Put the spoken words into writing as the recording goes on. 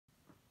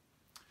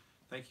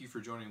Thank you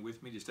for joining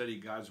with me to study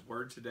God's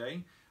Word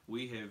today.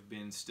 We have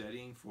been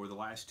studying for the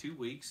last 2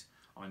 weeks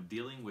on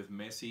dealing with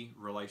messy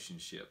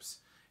relationships.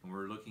 And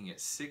we're looking at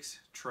 6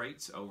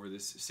 traits over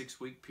this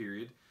 6-week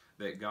period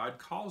that God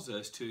calls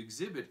us to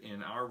exhibit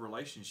in our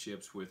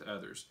relationships with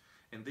others.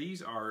 And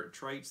these are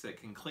traits that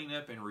can clean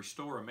up and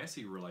restore a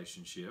messy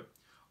relationship,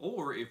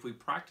 or if we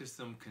practice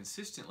them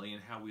consistently in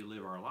how we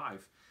live our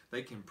life,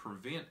 they can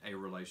prevent a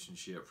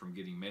relationship from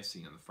getting messy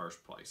in the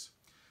first place.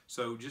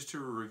 So just to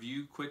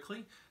review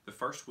quickly, the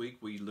first week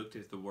we looked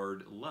at the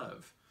word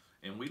love,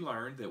 and we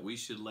learned that we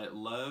should let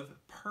love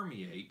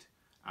permeate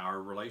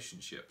our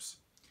relationships.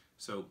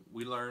 So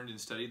we learned and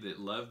studied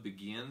that love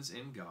begins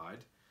in God,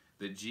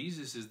 that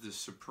Jesus is the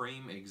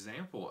supreme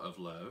example of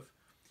love,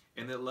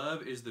 and that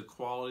love is the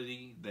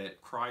quality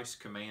that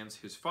Christ commands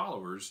his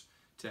followers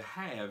to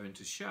have and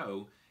to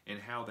show in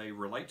how they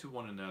relate to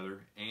one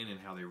another and in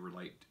how they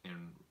relate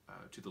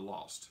to the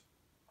lost.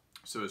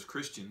 So as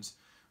Christians,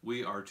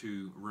 we are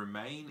to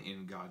remain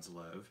in God's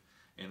love,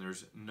 and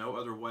there's no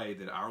other way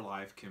that our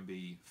life can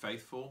be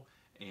faithful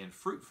and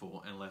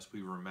fruitful unless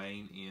we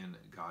remain in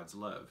God's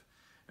love.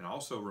 And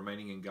also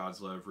remaining in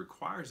God's love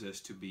requires us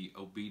to be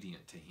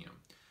obedient to Him.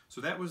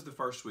 So that was the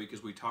first week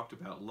as we talked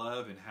about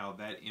love and how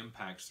that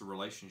impacts the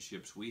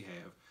relationships we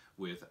have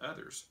with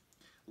others.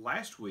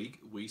 Last week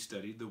we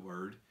studied the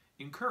word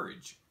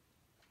encourage.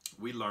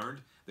 We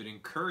learned that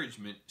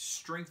encouragement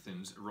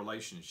strengthens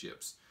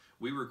relationships.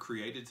 We were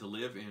created to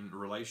live in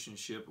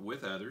relationship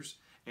with others,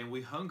 and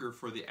we hunger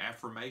for the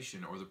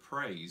affirmation or the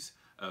praise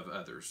of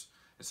others.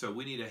 And so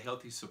we need a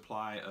healthy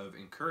supply of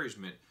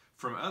encouragement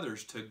from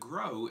others to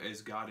grow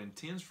as God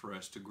intends for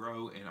us to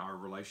grow in our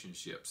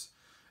relationships.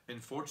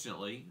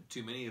 Unfortunately,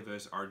 too many of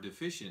us are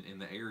deficient in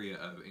the area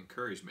of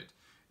encouragement.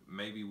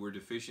 Maybe we're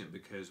deficient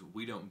because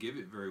we don't give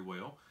it very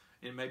well,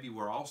 and maybe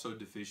we're also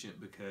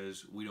deficient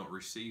because we don't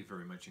receive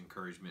very much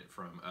encouragement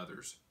from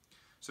others.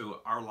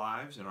 So our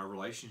lives and our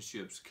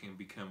relationships can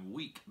become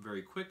weak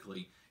very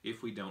quickly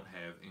if we don't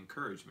have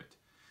encouragement.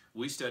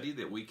 We studied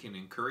that we can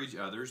encourage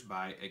others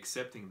by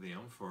accepting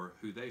them for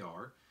who they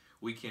are.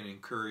 We can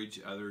encourage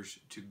others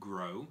to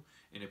grow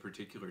in a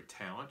particular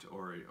talent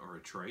or a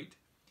trait.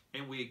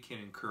 And we can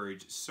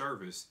encourage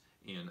service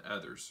in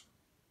others.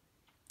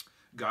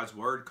 God's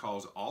Word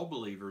calls all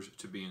believers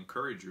to be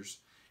encouragers.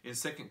 In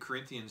 2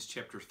 Corinthians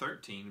chapter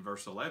 13,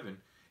 verse 11,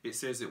 it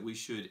says that we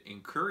should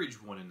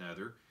encourage one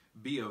another,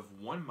 be of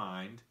one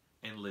mind,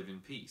 and live in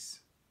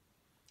peace.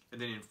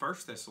 And then in 1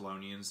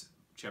 Thessalonians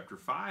chapter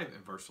 5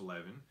 and verse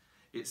 11,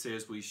 it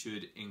says we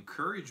should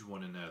encourage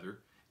one another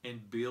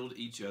and build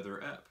each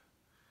other up.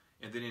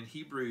 And then in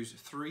Hebrews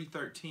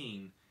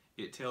 3:13,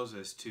 it tells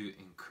us to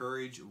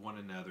encourage one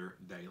another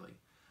daily.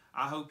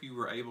 I hope you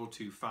were able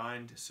to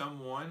find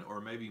someone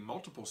or maybe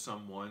multiple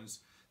someones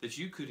that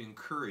you could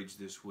encourage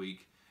this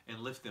week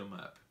and lift them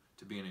up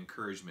to be an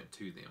encouragement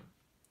to them.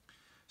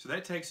 So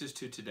that takes us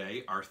to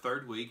today, our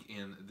 3rd week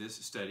in this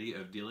study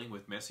of dealing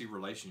with messy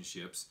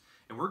relationships,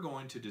 and we're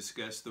going to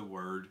discuss the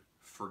word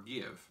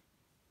forgive.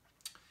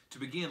 To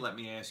begin, let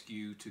me ask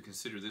you to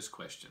consider this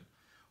question.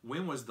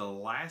 When was the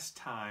last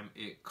time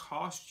it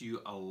cost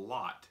you a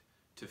lot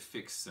to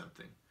fix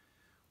something?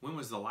 When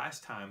was the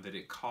last time that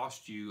it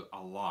cost you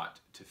a lot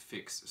to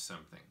fix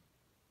something?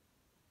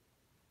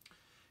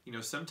 You know,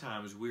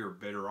 sometimes we are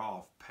better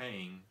off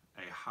paying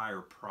a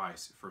higher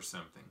price for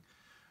something.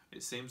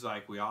 It seems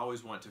like we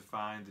always want to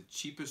find the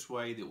cheapest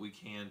way that we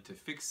can to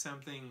fix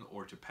something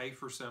or to pay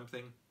for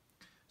something.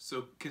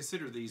 So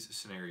consider these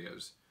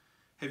scenarios.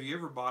 Have you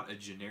ever bought a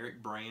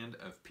generic brand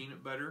of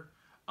peanut butter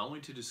only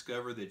to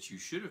discover that you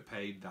should have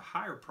paid the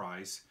higher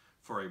price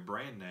for a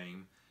brand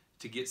name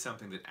to get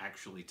something that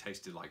actually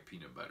tasted like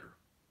peanut butter?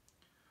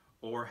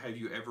 Or have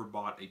you ever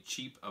bought a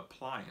cheap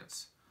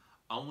appliance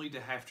only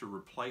to have to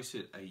replace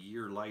it a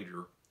year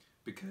later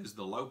because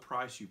the low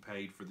price you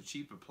paid for the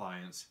cheap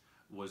appliance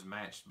was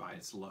matched by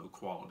its low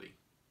quality?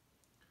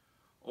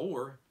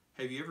 Or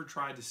have you ever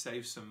tried to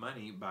save some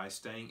money by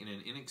staying in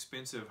an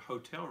inexpensive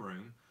hotel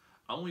room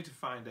only to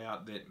find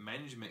out that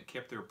management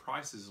kept their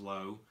prices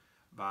low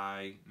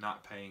by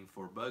not paying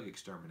for bug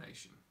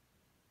extermination?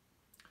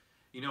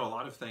 You know, a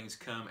lot of things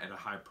come at a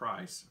high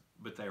price,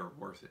 but they are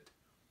worth it.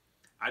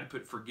 I'd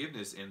put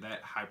forgiveness in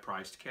that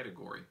high-priced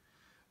category.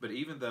 But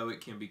even though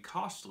it can be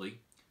costly,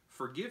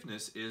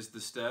 forgiveness is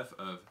the stuff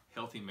of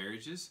healthy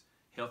marriages,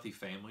 healthy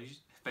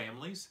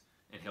families,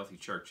 and healthy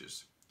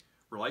churches.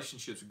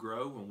 Relationships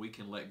grow when we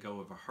can let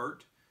go of a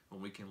hurt,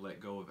 when we can let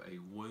go of a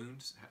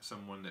wound,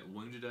 someone that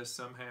wounded us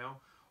somehow,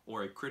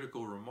 or a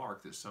critical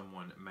remark that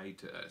someone made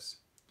to us.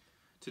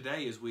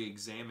 Today, as we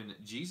examine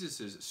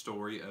Jesus'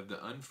 story of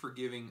the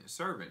unforgiving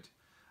servant,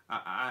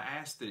 I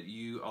ask that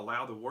you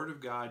allow the Word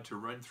of God to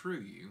run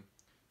through you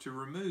to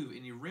remove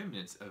any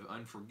remnants of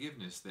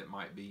unforgiveness that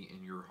might be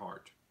in your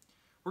heart.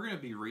 We're going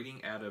to be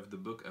reading out of the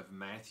book of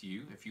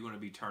Matthew, if you want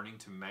to be turning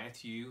to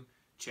Matthew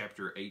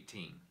chapter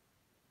 18.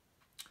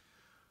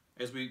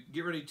 As we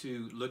get ready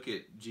to look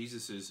at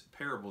Jesus'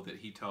 parable that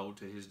he told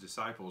to his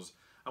disciples,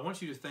 I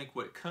want you to think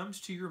what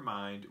comes to your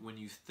mind when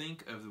you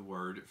think of the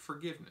word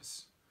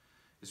forgiveness.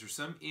 Is there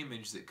some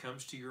image that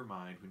comes to your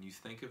mind when you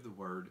think of the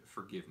word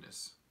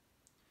forgiveness?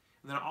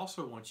 And then I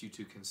also want you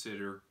to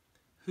consider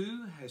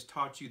who has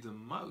taught you the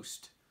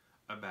most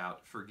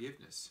about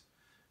forgiveness.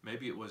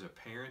 Maybe it was a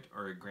parent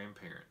or a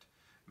grandparent.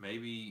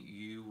 Maybe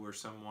you were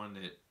someone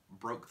that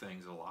broke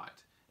things a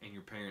lot and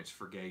your parents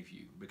forgave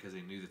you because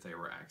they knew that they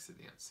were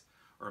accidents.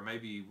 Or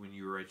maybe when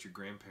you were at your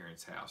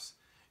grandparents' house,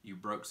 you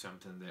broke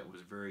something that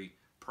was very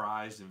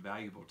prized and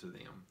valuable to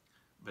them,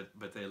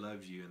 but they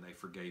loved you and they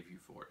forgave you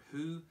for it.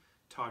 Who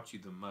taught you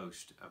the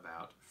most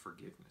about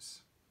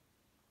forgiveness?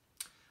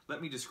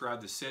 Let me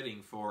describe the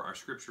setting for our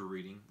scripture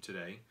reading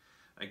today.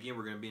 Again,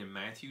 we're going to be in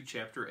Matthew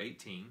chapter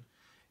 18,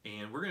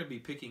 and we're going to be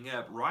picking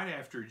up right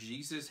after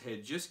Jesus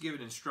had just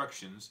given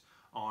instructions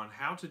on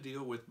how to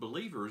deal with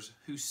believers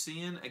who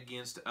sin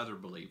against other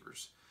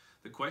believers.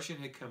 The question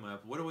had come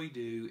up, what do we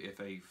do if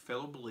a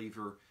fellow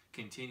believer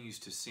continues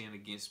to sin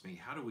against me?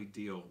 How do we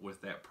deal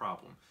with that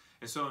problem?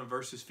 And so in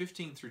verses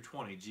 15 through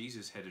 20,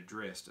 Jesus had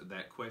addressed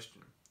that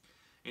question.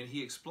 And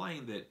he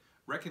explained that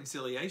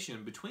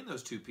reconciliation between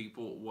those two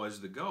people was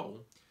the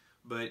goal,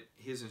 but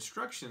his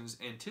instructions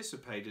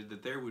anticipated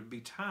that there would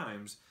be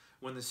times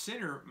when the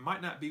sinner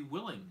might not be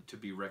willing to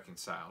be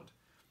reconciled,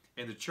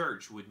 and the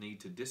church would need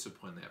to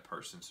discipline that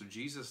person. So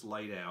Jesus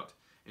laid out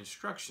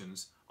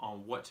instructions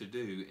on what to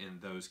do in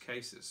those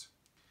cases.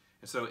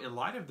 And so in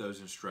light of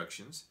those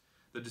instructions,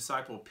 the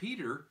disciple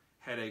Peter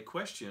had a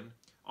question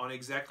on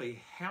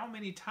exactly how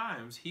many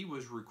times he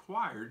was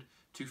required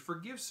to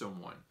forgive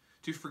someone,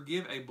 to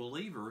forgive a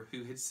believer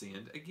who had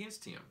sinned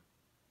against him.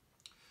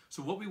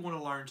 So what we want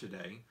to learn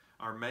today,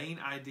 our main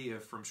idea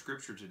from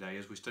Scripture today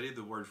as we study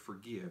the word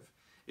forgive,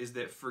 is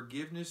that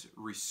forgiveness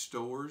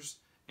restores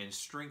and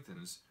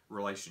strengthens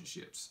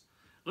relationships.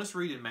 Let's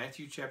read in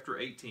Matthew chapter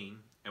 18,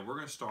 and we're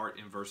going to start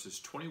in verses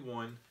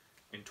 21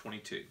 and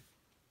 22.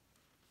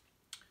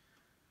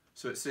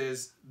 So it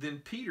says, "Then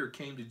Peter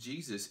came to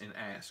Jesus and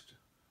asked,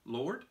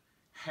 'Lord,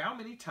 how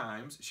many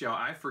times shall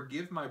I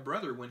forgive my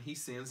brother when he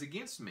sins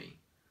against me?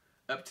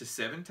 Up to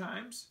 7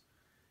 times?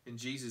 And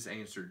Jesus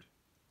answered,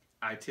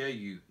 'I tell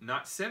you,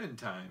 not 7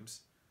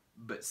 times,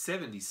 but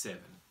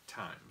 77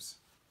 times.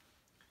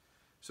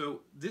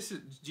 So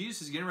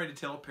Jesus is getting ready to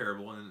tell a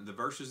parable, and the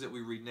verses that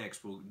we read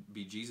next will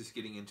be Jesus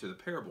getting into the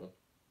parable.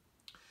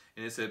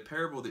 And it's a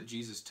parable that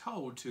Jesus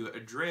told to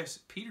address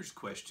Peter's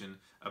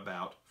question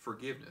about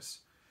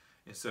forgiveness.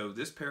 And so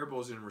this parable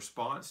is in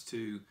response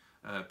to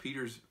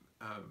Peter's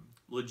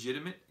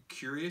legitimate,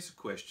 curious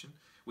question.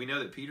 We know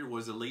that Peter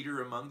was a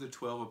leader among the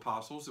 12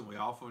 apostles, and we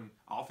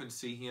often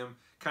see him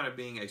kind of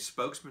being a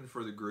spokesman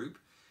for the group.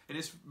 And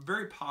it's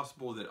very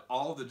possible that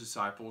all the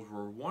disciples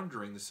were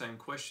wondering the same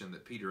question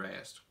that Peter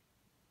asked.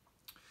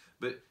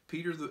 But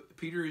Peter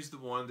is the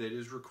one that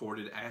is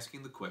recorded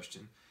asking the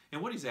question.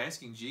 And what he's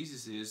asking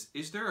Jesus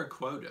is there a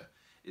quota?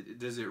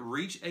 Does it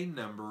reach a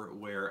number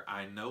where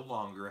I no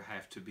longer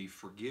have to be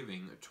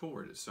forgiving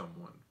toward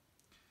someone?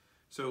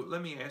 So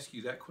let me ask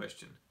you that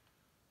question.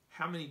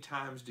 How many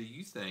times do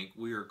you think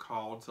we are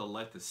called to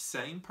let the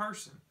same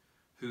person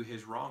who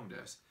has wronged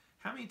us,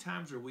 how many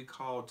times are we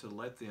called to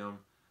let them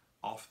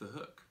off the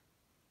hook?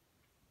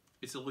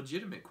 It's a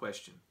legitimate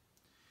question.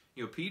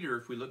 You know, Peter,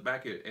 if we look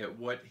back at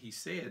what he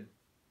said,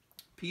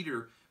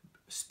 Peter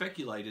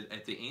speculated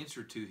at the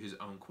answer to his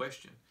own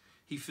question.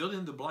 He filled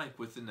in the blank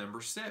with the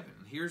number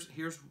 7. Here's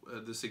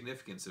the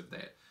significance of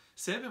that.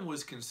 7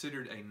 was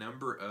considered a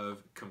number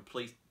of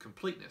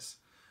completeness.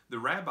 The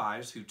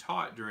rabbis who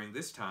taught during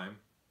this time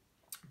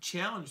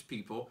challenged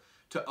people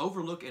to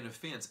overlook an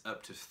offense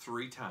up to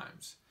 3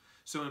 times.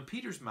 So in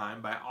Peter's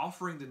mind, by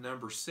offering the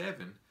number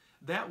 7,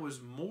 that was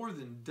more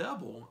than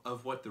double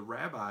of what the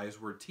rabbis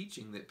were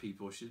teaching that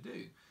people should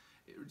do.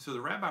 So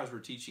the rabbis were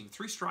teaching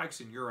 3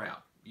 strikes and you're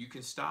out. You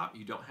can stop.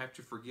 You don't have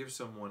to forgive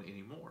someone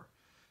anymore.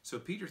 So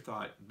Peter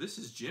thought, this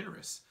is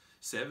generous.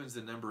 7's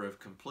the number of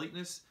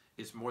completeness.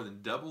 It's more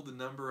than double the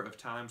number of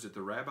times that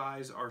the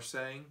rabbis are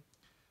saying.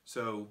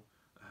 So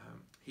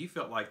he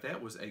felt like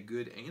that was a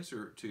good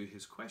answer to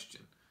his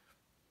question.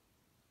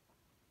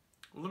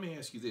 Well, let me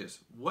ask you this.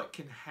 What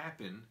can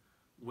happen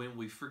when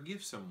we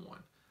forgive someone?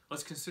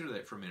 Let's consider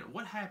that for a minute.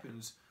 What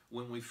happens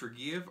when we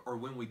forgive or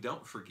when we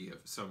don't forgive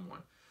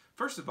someone?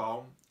 First of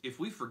all, if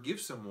we forgive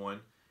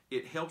someone,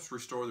 it helps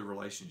restore the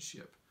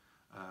relationship.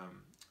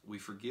 We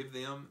forgive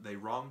them, they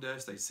wronged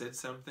us, they said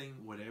something,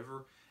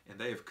 whatever, and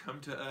they have come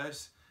to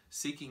us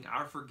seeking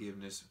our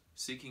forgiveness,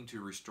 seeking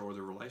to restore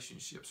the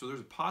relationship. So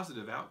there's a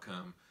positive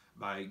outcome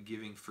by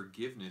giving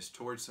forgiveness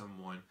towards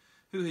someone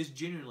who has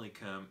genuinely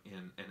come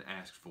in and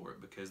asked for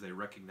it because they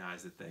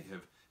recognize that they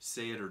have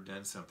said or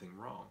done something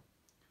wrong.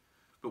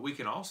 But we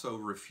can also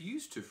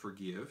refuse to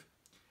forgive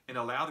and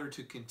allow there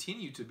to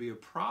continue to be a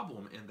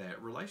problem in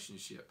that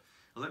relationship.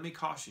 And let me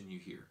caution you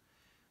here,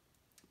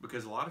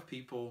 because a lot of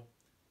people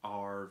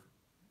are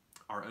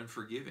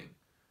unforgiving.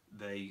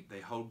 They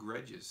hold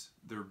grudges.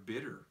 They're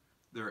bitter.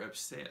 They're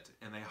upset.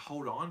 And they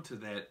hold on to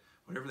that,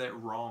 whatever that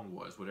wrong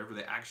was, whatever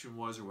the action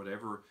was, or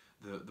whatever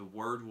the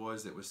word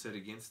was that was said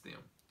against them.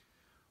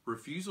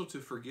 Refusal to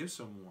forgive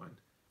someone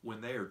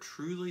when they are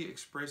truly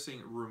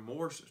expressing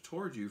remorse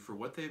toward you for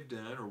what they've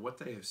done or what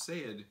they have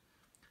said,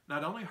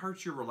 not only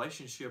hurts your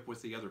relationship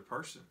with the other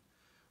person,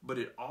 but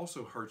it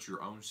also hurts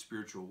your own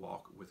spiritual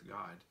walk with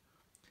God.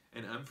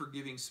 An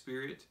unforgiving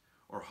spirit,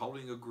 or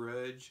holding a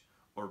grudge,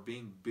 or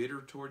being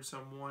bitter towards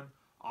someone,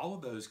 all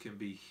of those can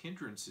be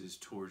hindrances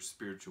towards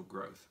spiritual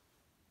growth.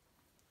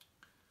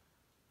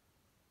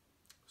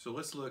 So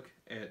let's look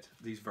at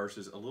these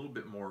verses a little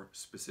bit more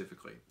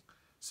specifically.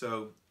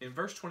 So in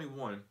verse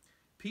 21,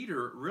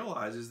 Peter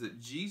realizes that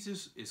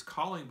Jesus is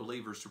calling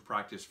believers to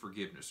practice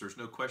forgiveness. There's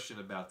no question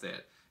about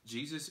that.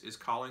 Jesus is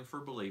calling for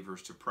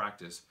believers to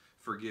practice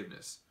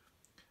forgiveness.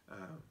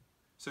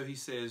 So he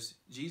says,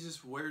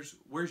 Jesus,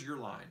 where's your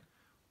line?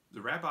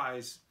 The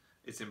rabbis,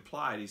 it's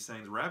implied, he's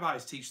saying, the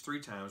rabbis teach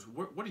 3 times.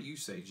 What do you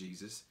say,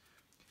 Jesus?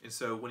 And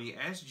so when he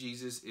asked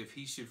Jesus if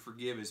he should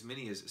forgive as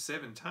many as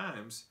 7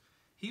 times,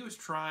 he was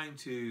trying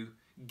to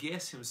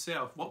guess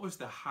himself what was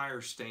the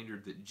higher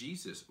standard that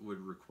Jesus would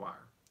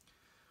require.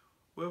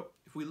 Well,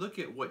 if we look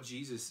at what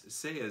Jesus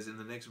says in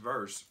the next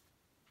verse,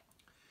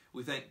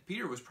 we think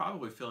Peter was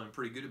probably feeling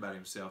pretty good about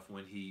himself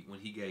when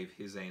he gave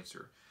his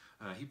answer.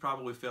 He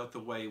probably felt the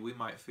way we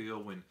might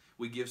feel when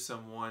we give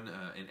someone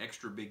an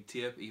extra big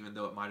tip, even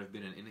though it might have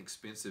been an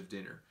inexpensive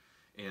dinner.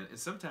 And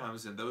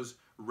sometimes in those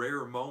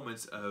rare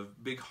moments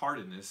of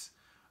big-heartedness,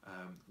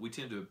 we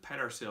tend to pat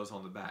ourselves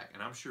on the back.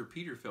 And I'm sure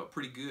Peter felt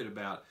pretty good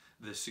about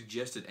the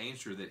suggested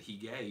answer that he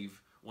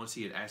gave once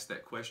he had asked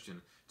that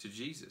question to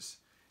Jesus.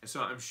 And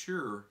so I'm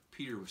sure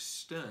Peter was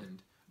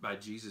stunned by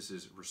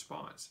Jesus'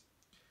 response.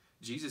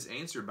 Jesus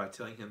answered by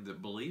telling him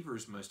that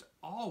believers must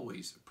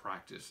always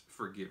practice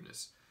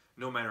forgiveness,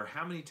 no matter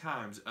how many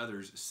times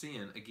others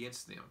sin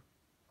against them.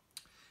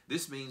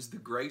 This means the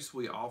grace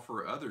we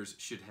offer others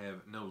should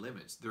have no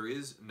limits. There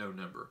is no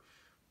number.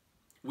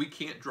 We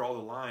can't draw the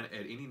line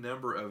at any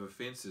number of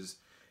offenses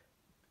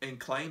and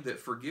claim that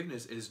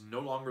forgiveness is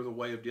no longer the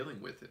way of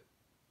dealing with it.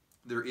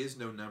 There is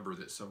no number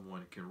that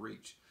someone can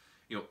reach.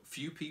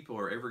 Few people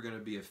are ever going to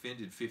be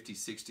offended 50,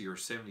 60, or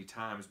 70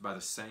 times by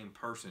the same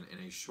person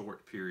in a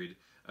short period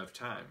of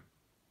time.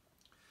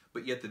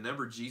 But yet the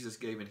number Jesus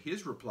gave in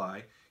his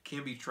reply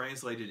can be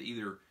translated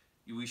either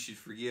we should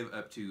forgive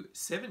up to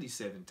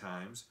 77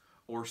 times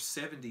or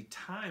 70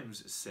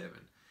 times 7.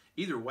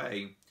 Either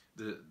way,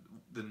 the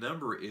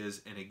number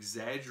is an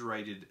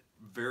exaggerated,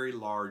 very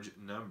large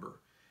number.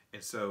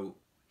 And so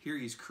here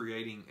he's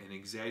creating an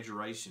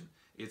exaggeration.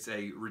 It's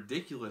a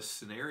ridiculous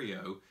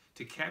scenario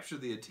to capture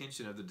the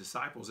attention of the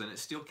disciples, and it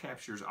still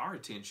captures our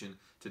attention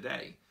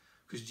today.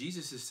 Because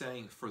Jesus is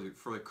saying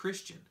for a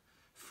Christian,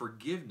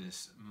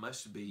 forgiveness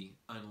must be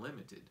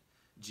unlimited.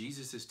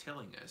 Jesus is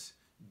telling us,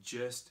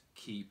 just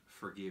keep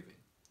forgiving.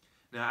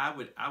 Now,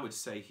 I would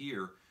say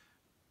here,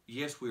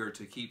 yes, we are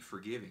to keep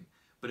forgiving,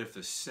 but if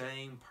the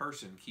same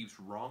person keeps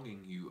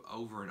wronging you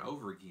over and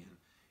over again,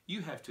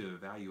 you have to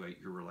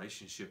evaluate your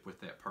relationship with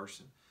that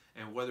person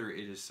and whether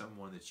it is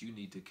someone that you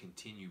need to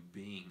continue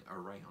being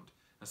around.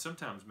 Now,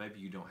 sometimes maybe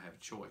you don't have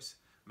a choice.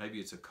 Maybe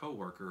it's a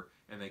coworker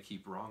and they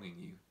keep wronging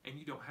you, and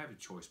you don't have a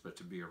choice but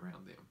to be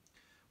around them.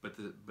 But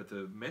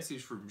the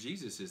message from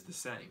Jesus is the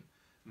same.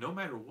 No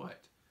matter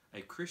what,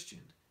 a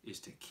Christian is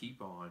to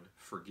keep on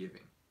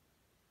forgiving.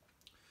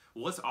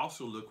 Well, let's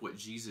also look what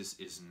Jesus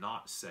is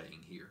not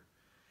saying here.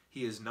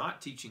 He is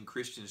not teaching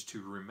Christians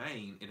to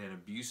remain in an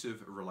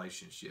abusive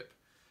relationship.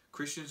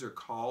 Christians are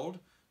called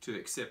to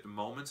accept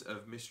moments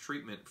of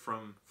mistreatment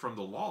from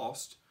the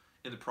lost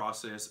in the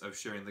process of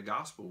sharing the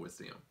gospel with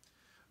them,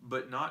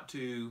 but not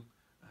to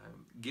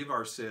give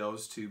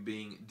ourselves to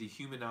being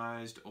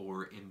dehumanized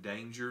or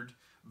endangered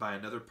by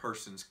another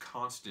person's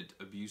constant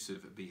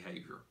abusive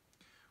behavior.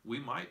 We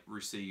might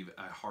receive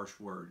a harsh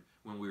word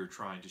when we are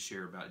trying to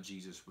share about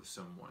Jesus with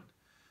someone,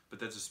 but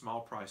that's a small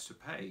price to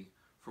pay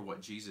for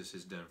what Jesus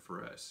has done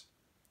for us.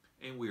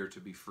 And we are to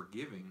be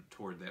forgiving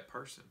toward that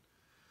person.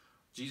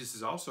 Jesus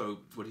is also,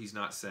 what he's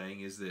not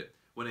saying is that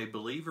when a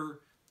believer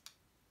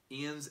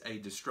ends a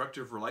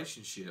destructive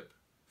relationship,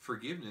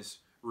 forgiveness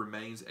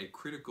remains a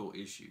critical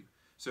issue.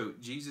 So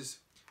Jesus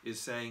is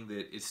saying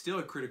that it's still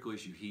a critical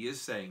issue. He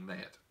is saying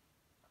that.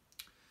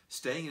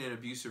 Staying in an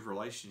abusive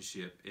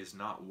relationship is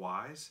not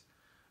wise,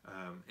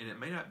 and it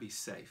may not be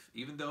safe.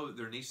 Even though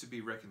there needs to be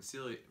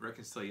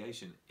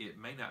reconciliation, it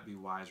may not be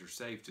wise or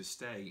safe to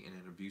stay in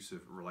an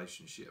abusive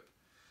relationship.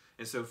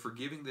 And so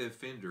forgiving the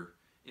offender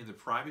in the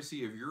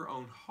privacy of your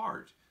own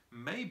heart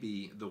may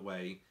be the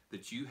way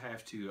that you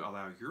have to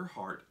allow your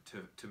heart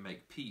to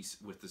make peace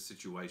with the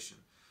situation,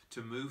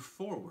 to move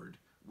forward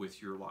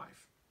with your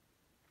life.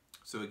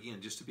 So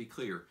again, just to be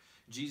clear,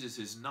 Jesus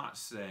is not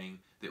saying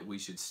that we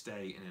should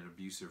stay in an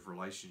abusive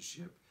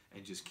relationship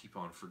and just keep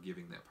on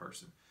forgiving that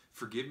person.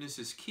 Forgiveness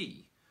is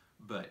key,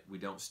 but we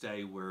don't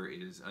stay where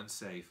it is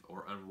unsafe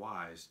or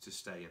unwise to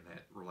stay in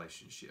that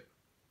relationship.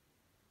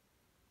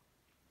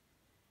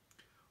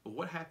 Well,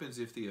 what happens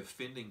if the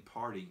offending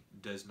party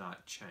does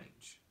not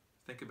change?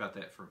 Think about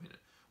that for a minute.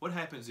 What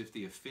happens if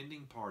the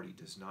offending party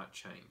does not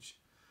change?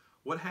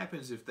 What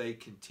happens if they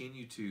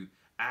continue to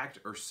act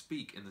or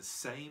speak in the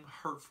same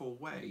hurtful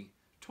way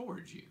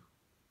towards you?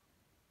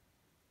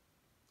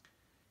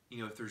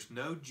 if there's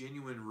no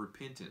genuine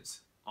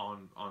repentance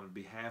on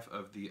behalf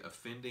of the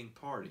offending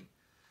party,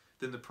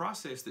 then the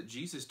process that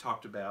Jesus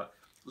talked about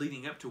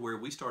leading up to where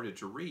we started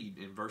to read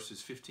in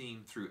verses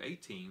 15 through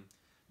 18,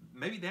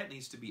 maybe that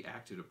needs to be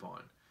acted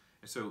upon.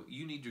 And so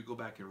you need to go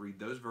back and read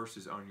those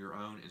verses on your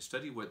own and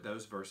study what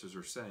those verses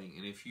are saying.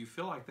 And if you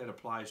feel like that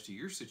applies to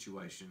your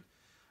situation,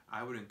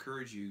 I would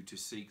encourage you to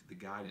seek the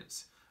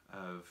guidance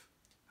of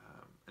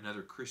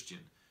another Christian,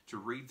 to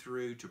read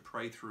through, to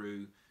pray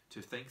through,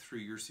 to think through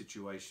your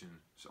situation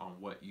on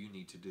what you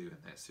need to do in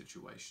that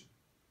situation.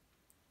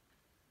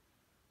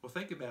 Well,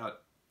 think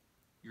about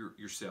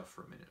yourself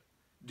for a minute.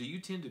 Do you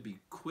tend to be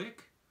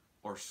quick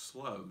or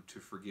slow to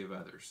forgive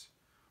others?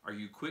 Are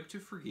you quick to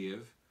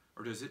forgive,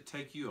 or does it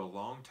take you a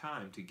long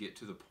time to get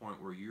to the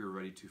point where you're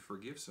ready to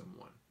forgive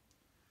someone?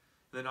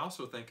 Then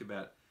also think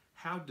about,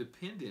 how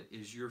dependent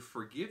is your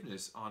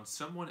forgiveness on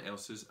someone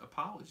else's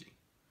apology?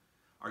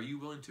 Are you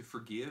willing to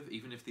forgive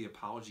even if the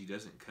apology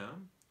doesn't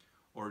come?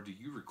 Or do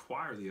you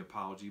require the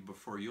apology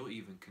before you'll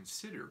even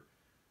consider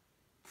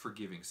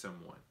forgiving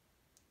someone?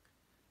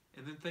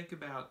 And then think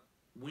about,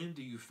 when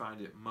do you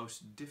find it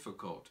most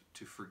difficult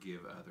to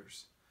forgive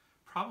others?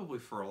 Probably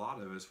for a lot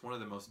of us, one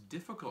of the most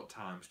difficult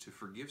times to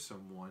forgive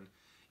someone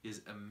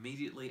is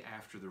immediately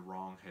after the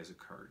wrong has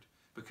occurred,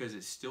 because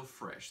it's still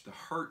fresh. The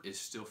hurt is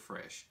still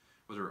fresh,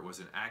 whether it was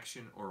an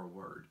action or a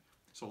word.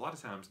 So a lot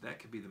of times that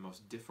can be the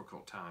most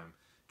difficult time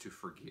to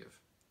forgive.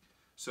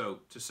 So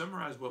to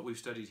summarize what we've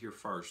studied here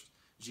first,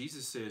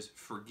 Jesus says,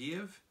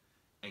 forgive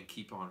and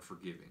keep on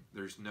forgiving.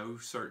 There's no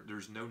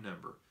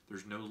number.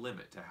 There's no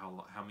limit to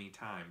how many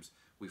times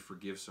we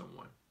forgive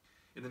someone.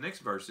 In the next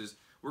verses,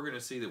 we're going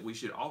to see that we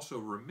should also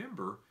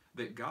remember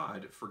that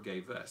God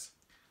forgave us.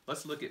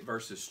 Let's look at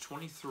verses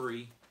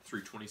 23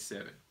 through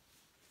 27.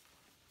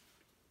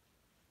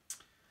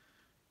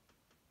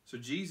 So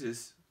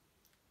Jesus,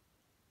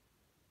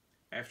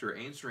 after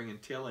answering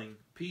and telling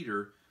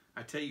Peter,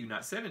 I tell you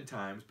not 7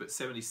 times, but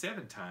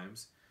 77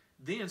 times,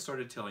 then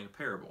started telling a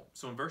parable.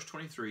 So in verse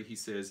 23, he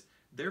says,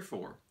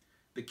 therefore,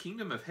 the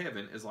kingdom of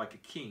heaven is like a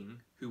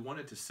king who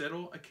wanted to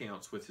settle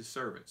accounts with his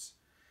servants.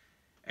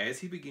 As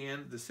he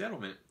began the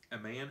settlement, a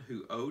man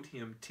who owed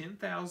him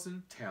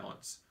 10,000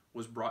 talents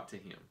was brought to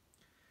him.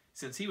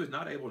 Since he was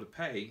not able to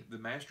pay, the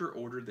master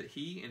ordered that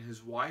he and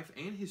his wife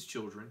and his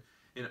children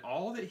and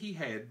all that he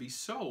had be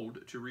sold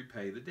to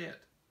repay the debt.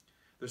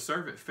 The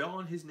servant fell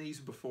on his knees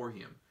before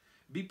him.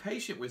 Be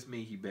patient with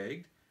me, he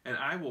begged, and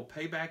I will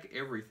pay back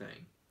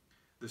everything.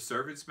 The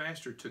servant's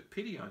master took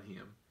pity on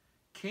him,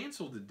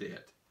 canceled the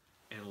debt,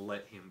 and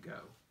let him go.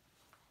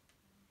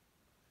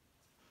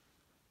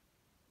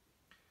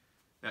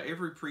 Now,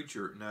 every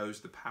preacher knows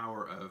the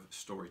power of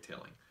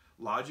storytelling.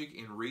 Logic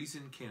and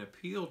reason can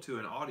appeal to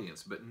an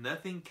audience, but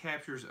nothing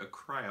captures a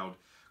crowd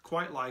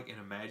quite like an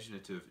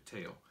imaginative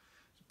tale.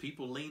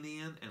 People lean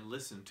in and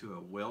listen to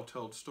a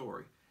well-told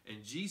story,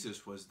 and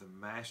Jesus was the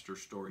master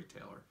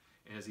storyteller.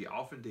 And as he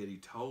often did, he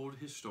told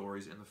his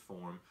stories in the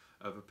form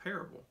of a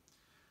parable.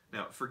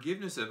 Now,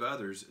 forgiveness of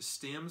others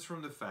stems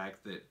from the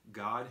fact that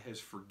God has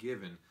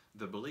forgiven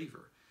the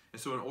believer.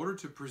 And so in order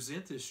to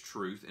present this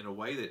truth in a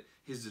way that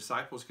his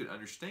disciples could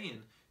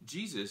understand,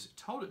 Jesus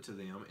told it to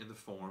them in the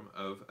form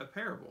of a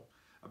parable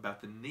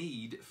about the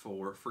need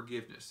for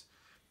forgiveness.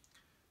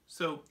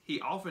 So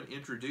he often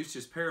introduced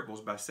his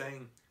parables by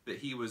saying that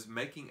he was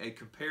making a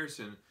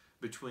comparison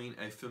between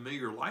a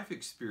familiar life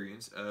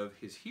experience of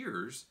his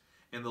hearers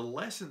and the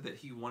lesson that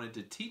he wanted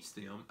to teach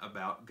them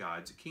about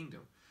God's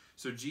kingdom.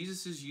 So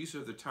Jesus' use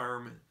of the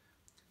term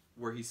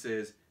where he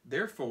says,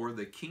 therefore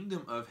the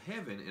kingdom of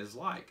heaven is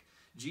like.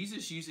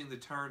 Jesus using the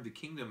term the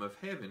kingdom of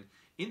heaven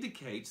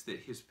indicates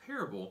that his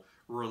parable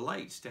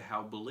relates to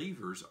how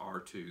believers are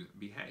to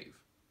behave.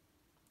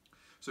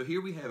 So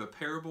here we have a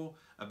parable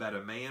about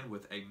a man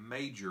with a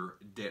major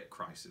debt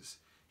crisis.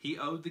 He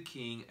owed the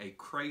king a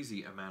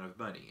crazy amount of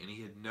money, and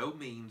he had no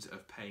means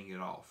of paying it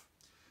off.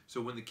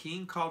 So when the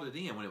king called it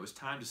in, when it was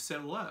time to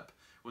settle up,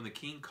 when the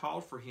king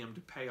called for him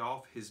to pay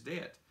off his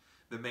debt,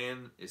 the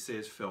man, it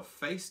says, fell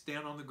face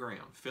down on the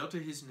ground, fell to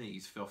his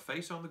knees, fell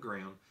face on the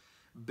ground,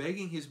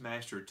 begging his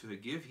master to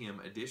give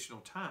him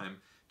additional time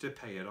to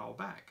pay it all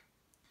back.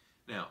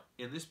 Now,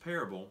 in this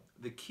parable,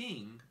 the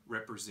king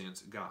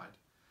represents God.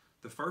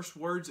 The first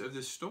words of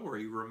this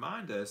story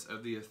remind us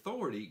of the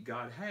authority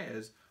God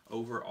has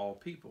over all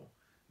people.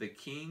 The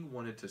king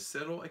wanted to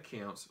settle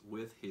accounts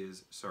with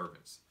his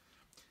servants.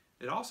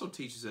 It also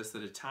teaches us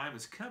that a time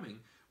is coming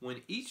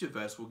when each of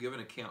us will give an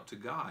account to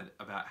God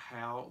about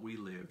how we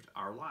lived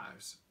our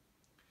lives.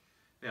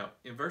 Now,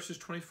 in verses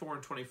 24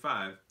 and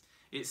 25,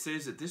 it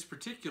says that this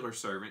particular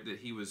servant that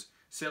he was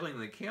settling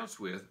the accounts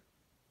with,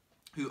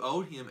 who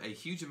owed him a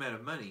huge amount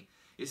of money,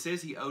 it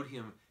says he owed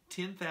him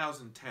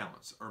 10,000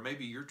 talents, or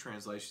maybe your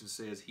translation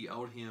says he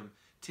owed him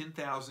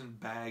 10,000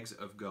 bags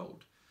of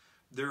gold.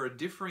 There are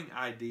differing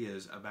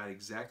ideas about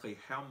exactly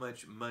how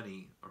much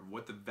money or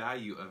what the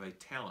value of a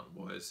talent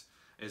was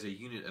as a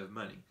unit of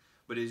money.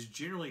 But it is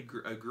generally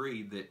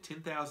agreed that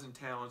 10,000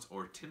 talents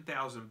or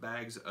 10,000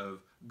 bags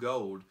of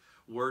gold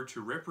were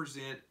to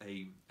represent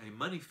a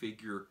money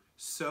figure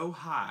so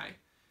high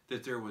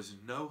that there was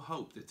no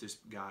hope that this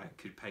guy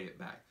could pay it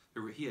back.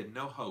 He had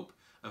no hope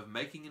of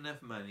making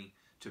enough money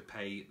to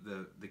pay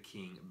the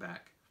king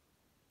back.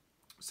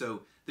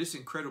 So this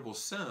incredible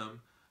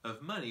sum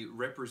of money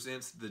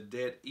represents the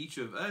debt each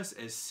of us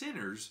as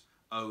sinners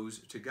owes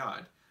to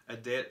God. A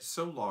debt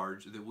so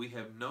large that we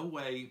have no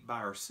way by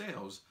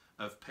ourselves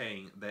of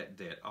paying that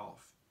debt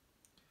off.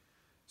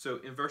 So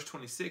in verse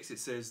 26 it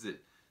says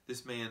that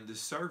this man,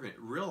 this servant,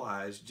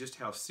 realized just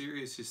how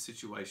serious his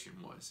situation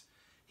was.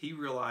 He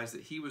realized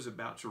that he was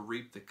about to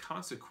reap the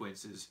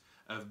consequences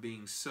of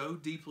being so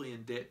deeply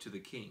in debt to the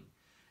king.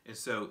 And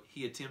so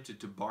he attempted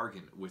to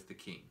bargain with the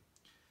king.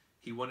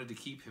 He wanted to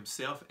keep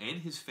himself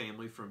and his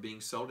family from being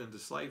sold into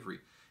slavery.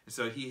 And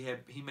so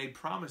he made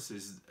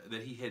promises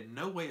that he had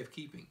no way of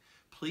keeping.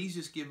 Please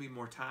just give me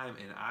more time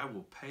and I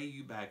will pay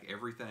you back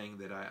everything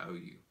that I owe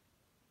you.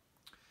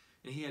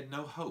 And he had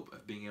no hope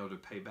of being able to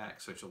pay back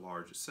such a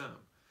large sum.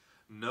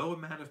 No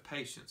amount of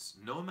patience,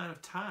 no amount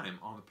of time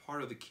on the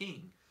part of the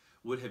king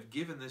would have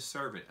given this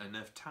servant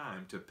enough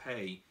time to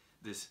pay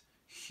this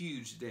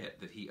huge debt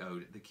that he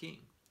owed the king.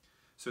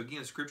 So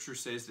again, Scripture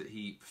says that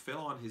he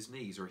fell on his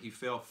knees, or he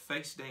fell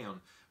face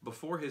down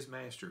before his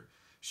master,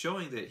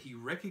 showing that he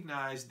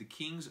recognized the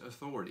king's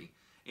authority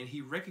and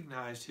he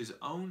recognized his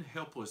own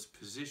helpless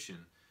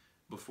position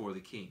before the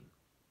king.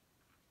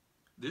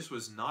 This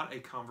was not a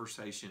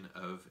conversation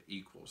of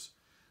equals.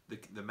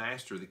 The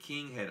master, the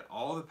king, had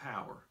all the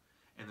power,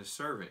 and the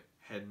servant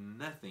had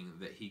nothing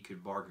that he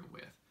could bargain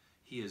with.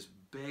 He is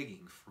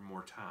begging for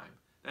more time.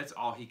 That's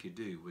all he could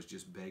do, was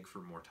just beg for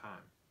more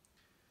time.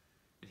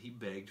 And he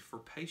begged for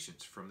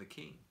patience from the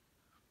king.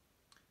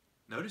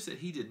 Notice that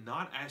he did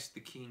not ask the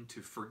king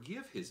to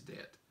forgive his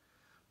debt,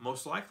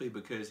 most likely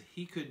because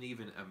he couldn't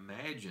even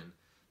imagine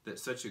that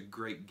such a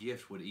great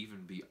gift would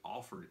even be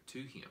offered to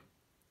him.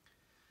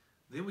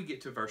 Then we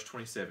get to verse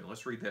 27.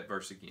 Let's read that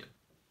verse again.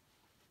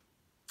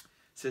 It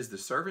says, the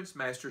servant's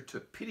master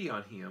took pity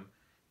on him,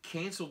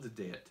 canceled the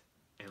debt,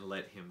 and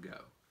let him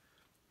go.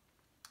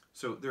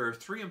 So there are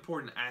three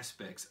important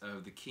aspects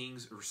of the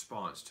king's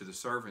response to the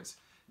servant's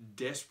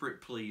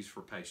desperate pleas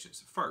for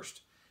patience.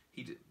 First,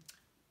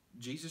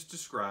 Jesus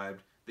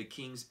described the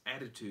king's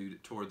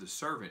attitude toward the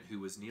servant who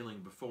was kneeling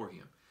before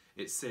him.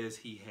 It says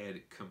he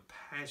had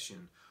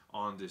compassion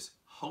on this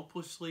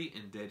hopelessly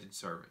indebted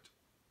servant.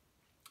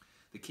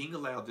 The king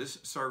allowed this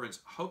servant's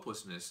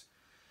hopelessness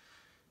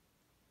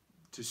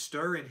to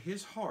stir in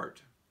his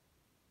heart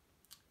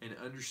an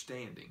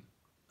understanding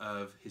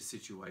of his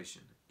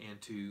situation,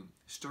 and to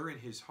stir in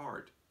his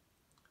heart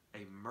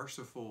a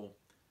merciful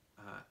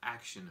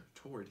action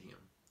toward him.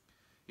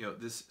 You know,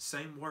 this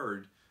same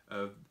word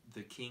of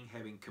the king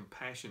having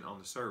compassion on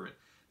the servant,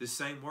 this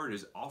same word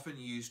is often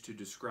used to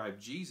describe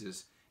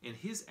Jesus and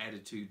his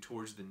attitude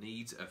towards the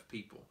needs of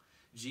people.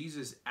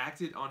 Jesus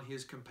acted on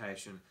his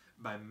compassion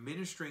by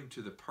ministering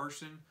to the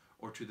person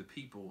or to the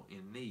people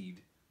in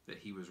need that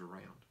he was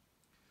around.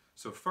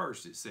 So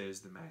first it says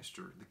the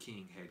master, the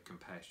king, had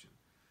compassion.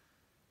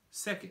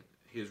 Second,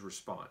 his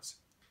response.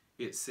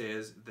 It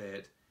says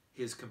that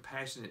his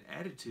compassionate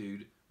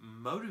attitude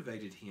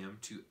motivated him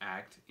to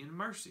act in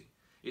mercy.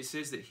 It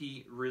says that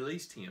he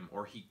released him,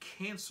 or he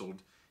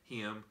canceled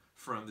him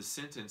from the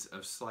sentence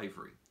of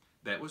slavery.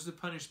 That was the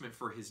punishment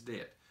for his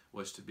debt,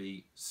 was to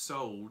be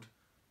sold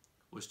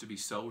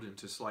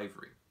into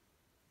slavery.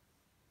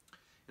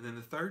 And then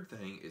the third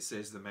thing, it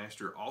says the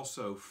master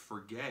also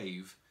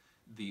forgave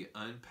the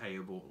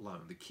unpayable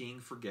loan. The king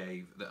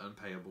forgave the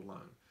unpayable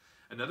loan.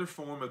 Another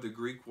form of the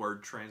Greek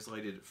word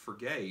translated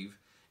forgave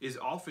is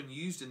often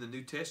used in the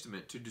New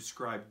Testament to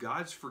describe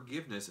God's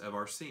forgiveness of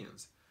our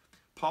sins.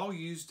 Paul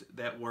used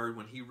that word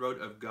when he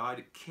wrote of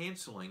God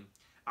canceling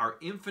our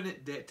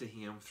infinite debt to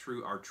him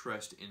through our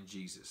trust in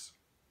Jesus.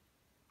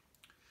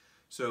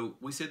 So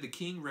we said the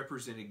king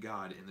represented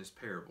God in this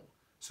parable.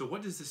 So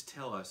what does this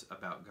tell us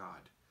about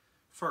God?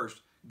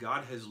 First,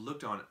 God has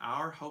looked on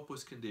our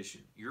hopeless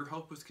condition, your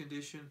hopeless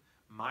condition,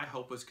 my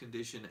hopeless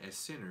condition as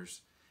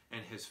sinners,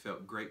 and has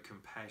felt great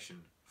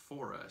compassion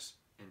for us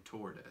and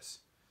toward us.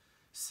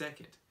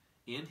 Second,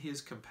 in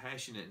his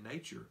compassionate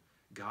nature,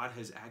 God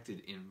has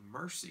acted in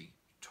mercy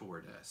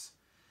toward us.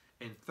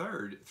 And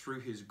third,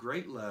 through his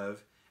great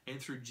love and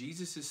through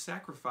Jesus'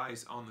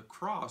 sacrifice on the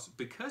cross,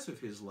 because of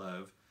his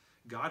love,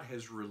 God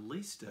has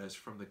released us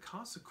from the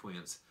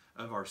consequence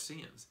of our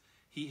sins.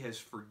 He has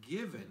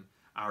forgiven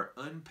our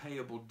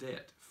unpayable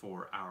debt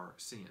for our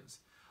sins.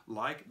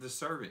 Like the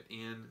servant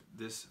in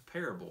this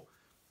parable,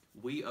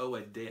 we owe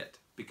a debt.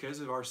 Because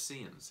of our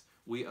sins,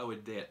 we owe a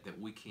debt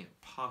that we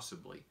can't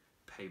possibly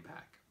pay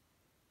back.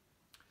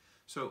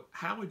 So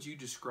how would you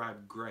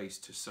describe grace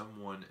to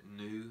someone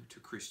new to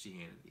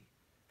Christianity?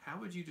 How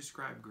would you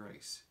describe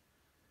grace?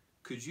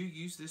 Could you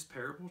use this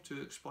parable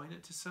to explain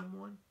it to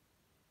someone?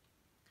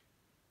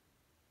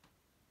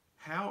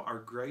 How are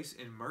grace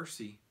and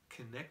mercy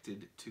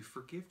connected to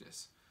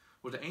forgiveness?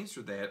 Well, to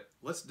answer that,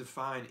 let's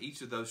define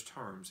each of those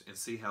terms and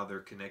see how they're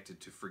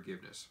connected to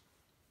forgiveness.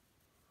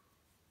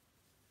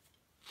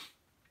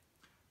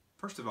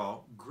 First of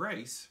all,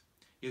 grace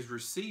is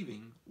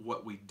receiving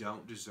what we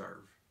don't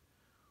deserve.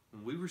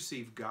 When we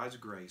receive God's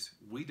grace,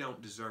 we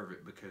don't deserve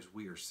it because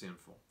we are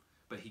sinful,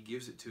 but He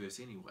gives it to us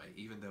anyway,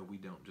 even though we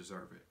don't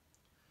deserve it.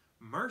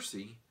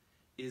 Mercy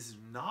is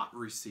not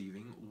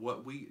receiving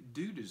what we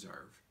do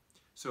deserve.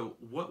 So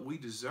what we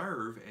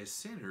deserve as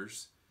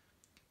sinners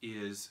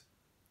is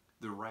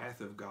the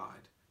wrath of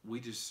God. We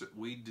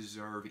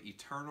deserve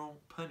eternal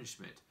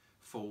punishment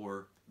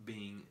for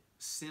being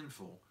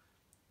sinful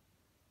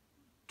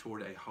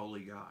toward a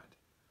holy God.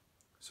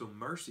 So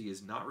mercy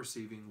is not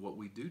receiving what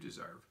we do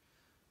deserve.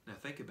 Now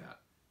think about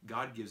it.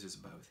 God gives us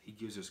both. He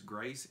gives us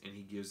grace and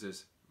He gives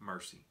us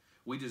mercy.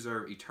 We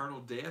deserve eternal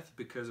death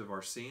because of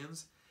our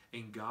sins,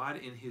 and God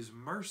in His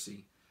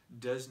mercy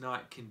does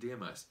not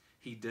condemn us.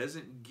 He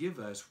doesn't give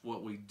us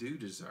what we do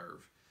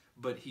deserve,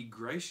 but He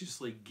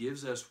graciously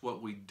gives us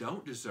what we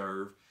don't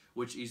deserve,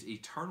 which is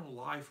eternal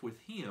life with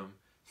Him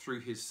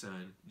through His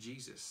Son,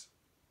 Jesus.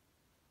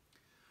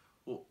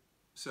 Well,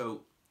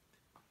 so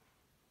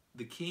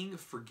the king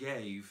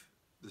forgave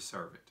the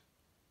servant,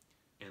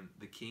 and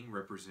the king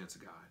represents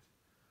God.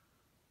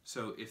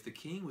 So if the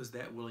king was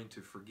that willing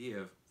to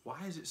forgive,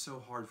 why is it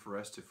so hard for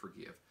us to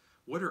forgive?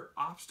 What are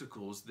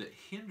obstacles that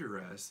hinder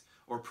us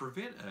or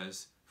prevent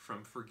us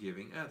from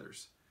forgiving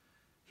others?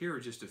 Here are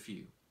just a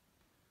few.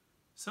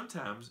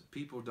 Sometimes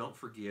people don't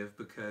forgive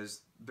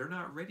because they're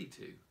not ready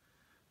to.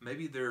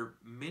 Maybe they're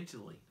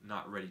mentally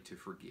not ready to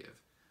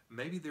forgive.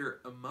 Maybe they're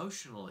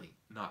emotionally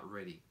not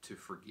ready to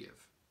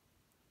forgive.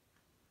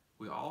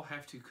 We all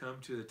have to come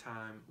to the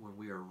time when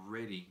we are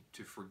ready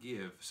to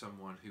forgive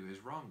someone who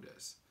has wronged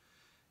us.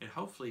 And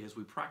hopefully as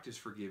we practice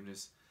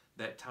forgiveness,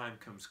 that time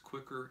comes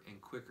quicker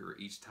and quicker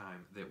each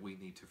time that we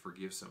need to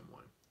forgive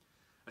someone.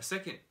 A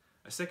second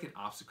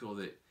obstacle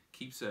that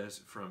keeps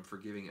us from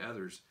forgiving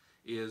others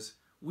is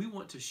we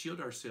want to shield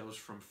ourselves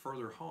from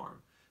further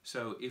harm.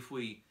 So if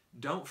we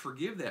don't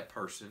forgive that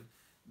person,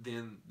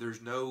 then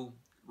there's no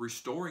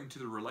restoring to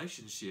the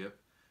relationship,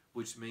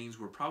 which means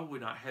we're probably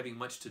not having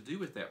much to do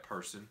with that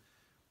person.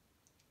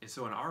 And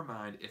so in our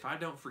mind, if I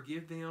don't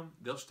forgive them,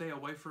 they'll stay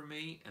away from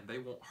me and they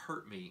won't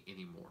hurt me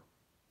anymore.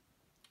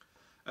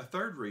 A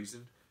third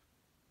reason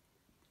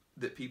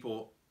that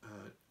people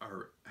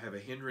have a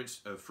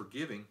hindrance of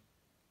forgiving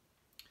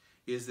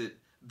is that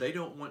they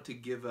don't want to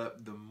give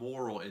up the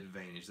moral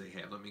advantage they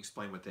have. Let me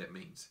explain what that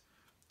means.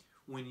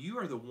 When you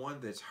are the one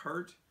that's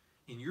hurt,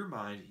 in your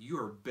mind, you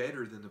are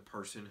better than the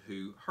person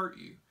who hurt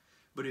you.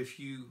 But if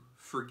you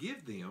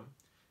forgive them,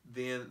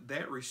 then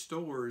that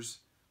restores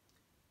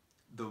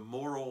the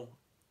moral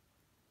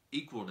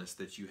equalness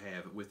that you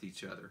have with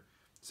each other.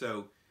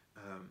 So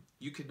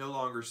you can no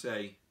longer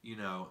say,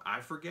 I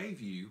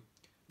forgave you,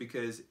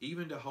 because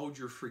even to hold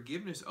your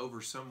forgiveness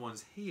over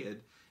someone's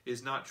head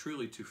is not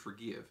truly to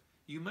forgive.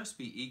 You must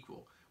be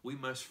equal. We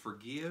must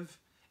forgive,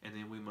 and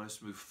then we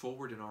must move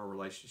forward in our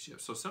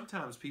relationship. So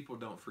sometimes people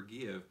don't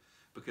forgive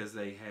because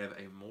they have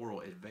a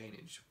moral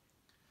advantage.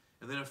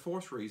 And then a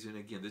fourth reason,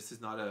 again, this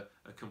is not a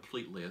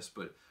complete list,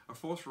 but a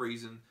fourth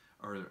reason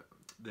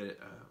that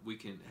we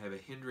can have a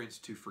hindrance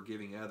to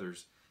forgiving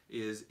others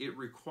is it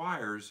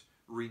requires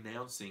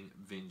renouncing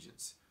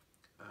vengeance.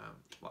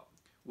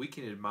 We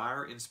can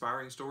admire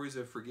inspiring stories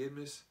of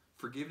forgiveness,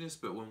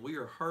 but when we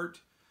are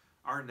hurt,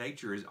 our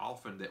nature is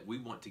often that we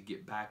want to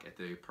get back at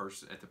the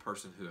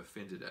person who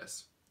offended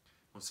us.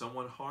 When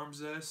someone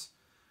harms us,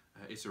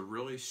 it's a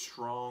really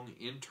strong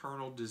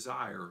internal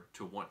desire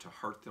to want to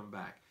hurt them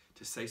back,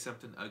 to say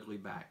something ugly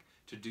back,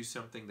 to do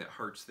something that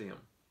hurts them.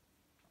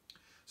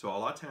 So a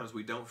lot of times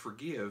we don't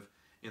forgive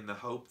in the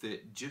hope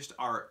that just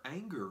our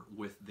anger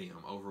with them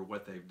over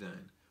what they've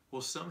done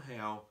will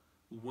somehow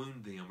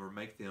wound them or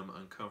make them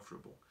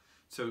uncomfortable.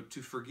 So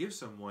to forgive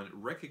someone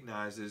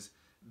recognizes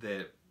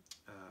that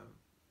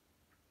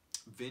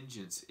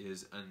vengeance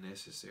is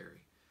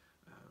unnecessary.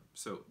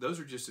 So those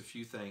are just a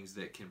few things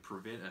that can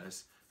prevent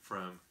us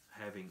from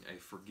having a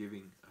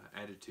forgiving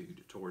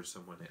attitude towards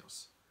someone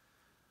else.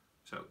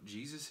 So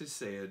Jesus has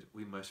said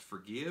we must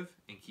forgive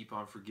and keep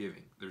on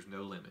forgiving. There's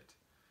no limit.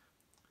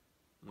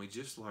 We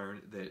just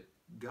learned that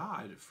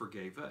God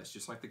forgave us.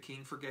 Just like the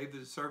king forgave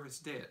the servant's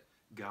debt,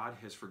 God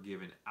has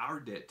forgiven our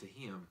debt to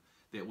him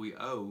that we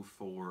owe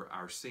for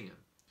our sin.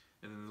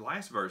 And in the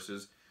last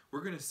verses,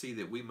 we're going to see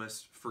that we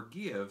must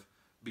forgive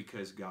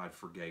because God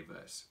forgave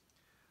us.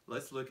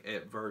 Let's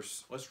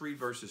read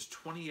verses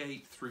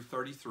 28 through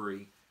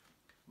 33,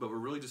 but we're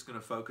really just going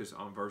to focus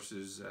on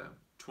verses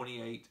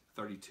 28,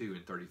 32,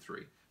 and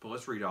 33. But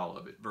let's read all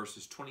of it,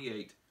 verses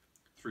 28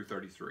 through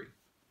 33.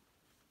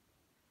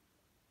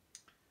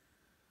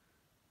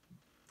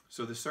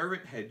 So the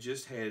servant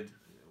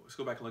let's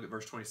go back and look at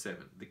verse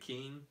 27. The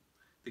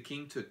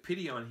king took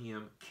pity on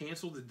him,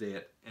 canceled the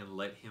debt, and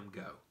let him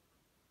go.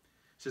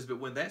 It says,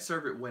 but when that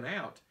servant went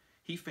out,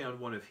 he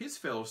found one of his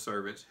fellow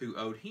servants who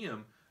owed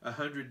him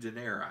 100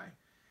 denarii.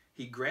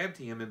 He grabbed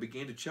him and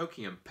began to choke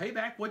him. Pay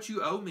back what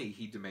you owe me,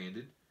 he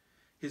demanded.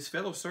 His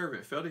fellow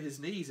servant fell to his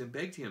knees and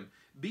begged him,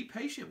 be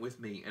patient with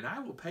me, and I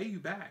will pay you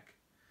back.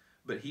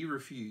 But he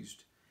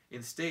refused.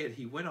 Instead,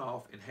 he went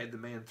off and had the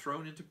man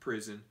thrown into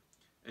prison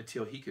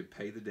until he could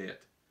pay the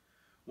debt.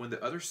 When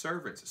the other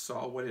servants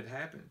saw what had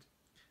happened,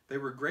 they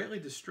were greatly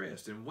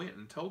distressed and went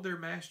and told their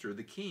master,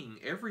 the king,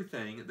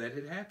 everything that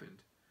had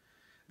happened.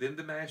 Then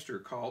the master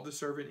called the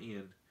servant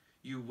in.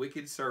 You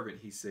wicked servant,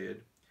 he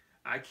said,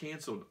 I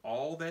canceled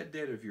all that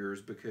debt of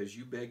yours because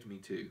you begged me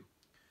to.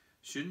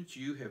 Shouldn't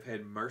you have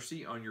had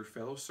mercy on your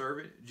fellow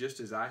servant just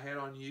as I had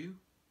on you?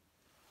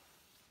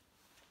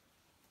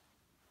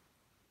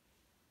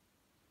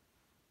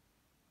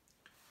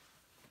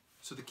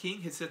 So the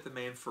king had set the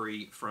man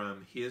free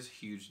from his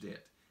huge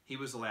debt. He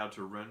was allowed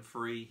to run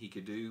free. He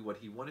could do what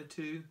he wanted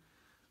to,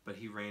 but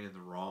he ran in the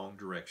wrong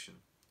direction.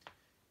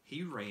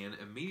 He ran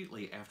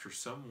immediately after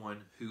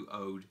someone who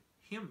owed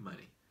him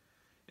money.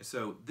 And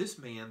so this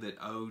man that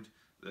owed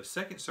the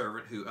second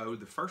servant who owed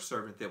the first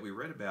servant that we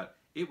read about,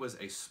 it was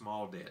a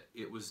small debt.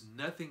 It was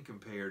nothing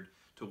compared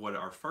to what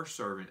our first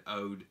servant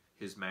owed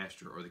his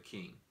master or the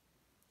king.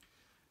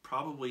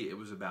 Probably it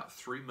was about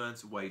 3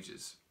 months'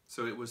 wages.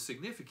 So it was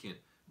significant,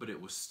 but it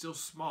was still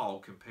small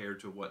compared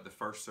to what the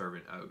first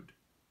servant owed.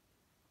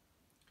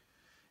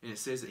 And it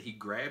says that he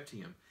grabbed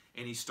him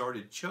and he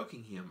started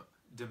choking him,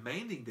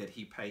 demanding that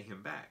he pay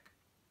him back.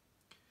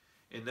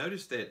 And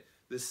notice that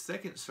the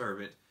second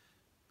servant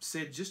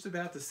said just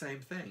about the same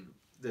thing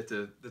that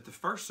the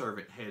first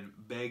servant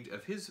had begged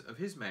of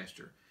his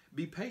master.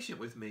 Be patient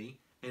with me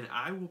and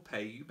I will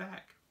pay you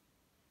back.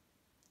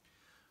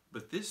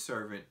 But this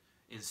servant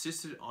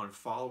insisted on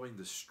following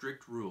the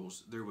strict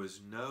rules. There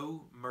was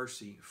no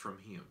mercy from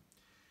him.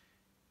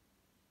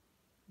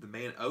 The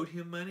man owed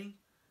him money,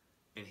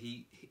 and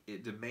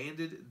it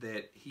demanded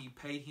that he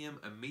pay him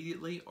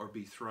immediately or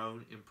be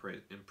thrown in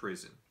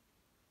prison.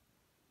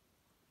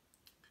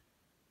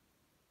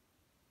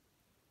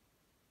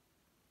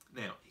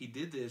 Now, he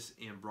did this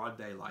in broad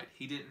daylight.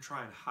 He didn't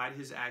try and hide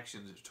his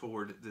actions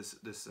toward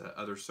this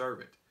other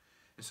servant.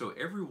 And so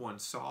everyone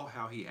saw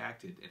how he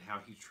acted and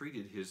how he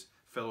treated his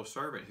fellow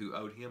servant who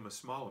owed him a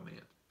small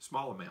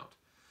amount.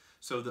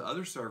 So the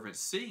other servants,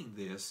 seeing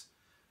this,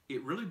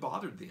 it really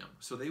bothered them.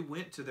 So they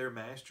went to their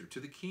master, to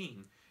the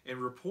king, and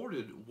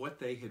reported what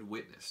they had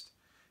witnessed.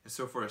 And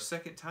so for a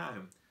second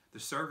time, the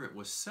servant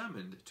was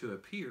summoned to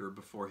appear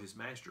before his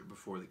master,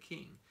 before the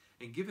king,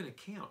 and give an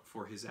account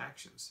for his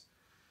actions.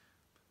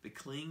 The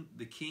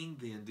king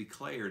then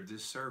declared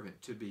this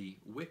servant to be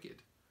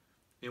wicked.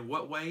 In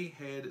what way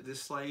had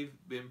this slave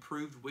been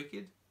proved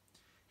wicked?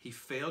 He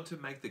failed to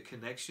make the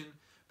connection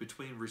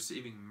between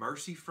receiving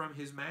mercy from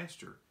his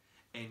master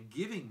and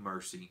giving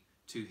mercy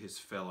to his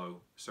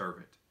fellow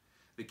servant.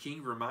 The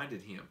king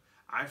reminded him,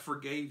 I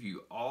forgave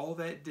you all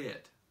that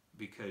debt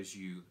because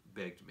you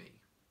begged me.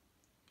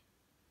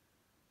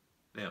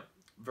 Now,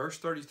 verse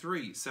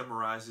 33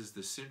 summarizes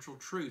the central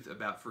truth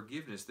about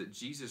forgiveness that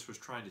Jesus was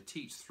trying to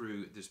teach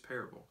through this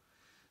parable.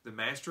 The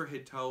master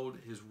had told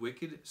his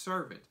wicked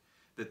servant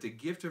that the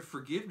gift of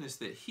forgiveness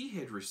that he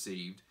had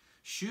received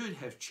should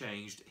have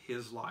changed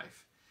his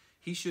life.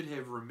 He should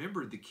have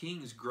remembered the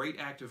king's great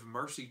act of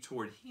mercy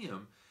toward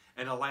him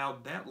and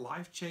allowed that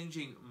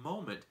life-changing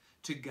moment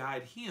to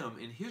guide him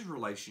in his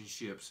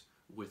relationships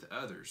with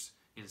others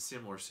in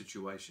similar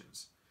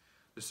situations.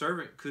 The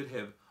servant could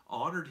have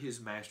honored his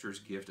master's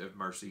gift of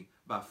mercy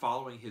by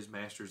following his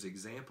master's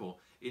example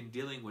in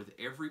dealing with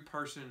every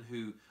person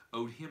who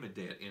owed him a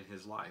debt in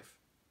his life.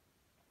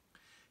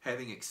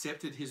 Having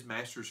accepted his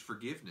master's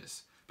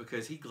forgiveness,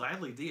 because he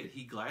gladly did,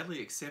 he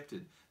gladly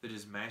accepted that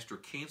his master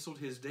canceled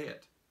his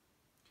debt,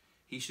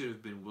 he should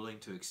have been willing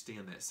to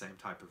extend that same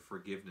type of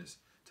forgiveness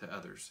to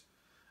others.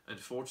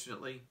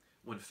 Unfortunately,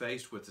 when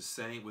faced with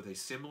a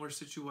similar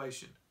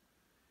situation,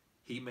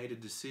 he made a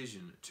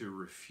decision to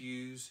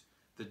refuse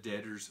the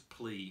debtor's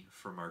plea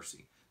for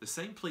mercy, the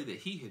same plea that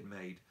he had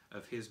made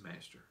of his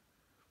master.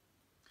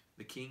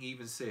 The king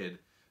even said,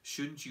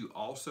 shouldn't you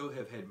also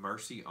have had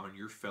mercy on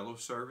your fellow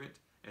servant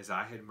as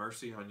I had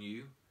mercy on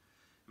you?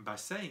 And by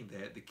saying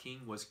that, the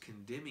king was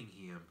condemning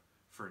him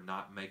for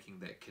not making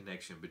that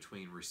connection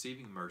between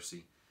receiving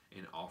mercy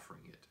and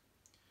offering it.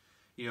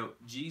 You know,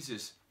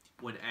 Jesus,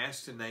 when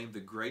asked to name the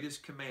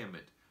greatest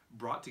commandment,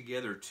 brought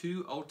together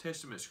two Old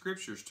Testament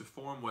scriptures to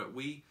form what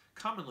we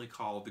commonly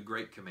call the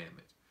Great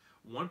Commandment.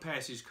 One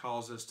passage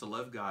calls us to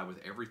love God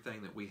with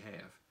everything that we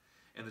have,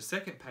 and the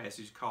second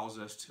passage calls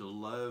us to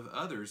love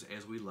others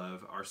as we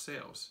love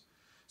ourselves.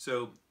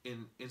 So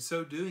in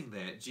so doing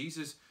that,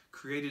 Jesus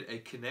created a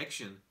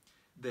connection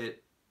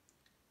that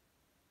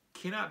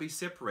cannot be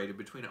separated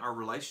between our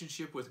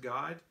relationship with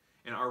God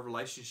and our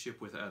relationship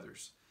with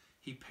others.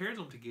 He paired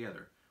them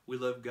together. We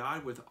love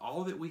God with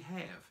all that we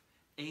have,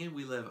 and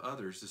we love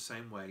others the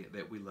same way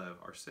that we love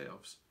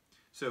ourselves.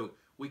 So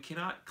we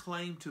cannot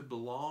claim to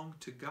belong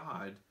to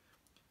God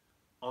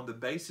on the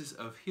basis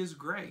of His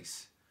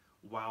grace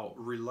while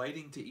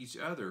relating to each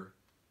other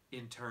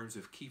in terms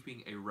of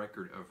keeping a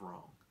record of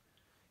wrong.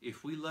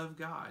 If we love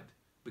God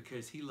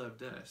because He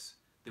loved us,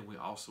 then we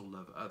also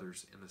love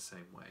others in the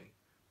same way.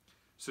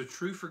 So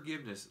true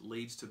forgiveness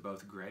leads to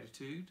both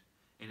gratitude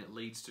and it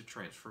leads to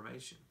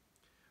transformation.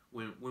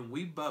 When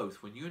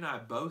you and I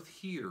both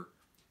hear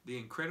the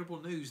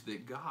incredible news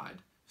that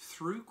God,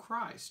 through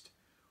Christ,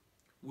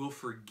 will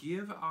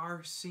forgive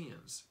our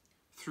sins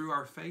through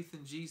our faith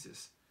in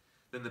Jesus,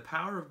 then the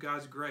power of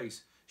God's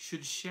grace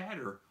should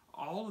shatter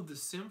all of the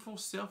sinful,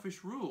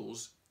 selfish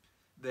rules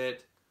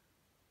that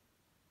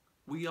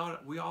we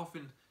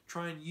often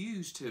try and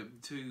use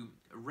to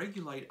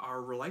regulate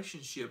our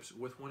relationships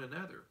with one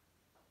another.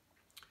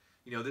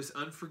 You know, this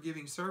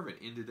unforgiving servant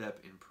ended up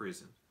in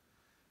prison.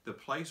 The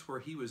place where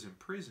he was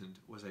imprisoned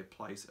was a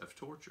place of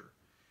torture,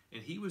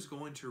 and he was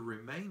going to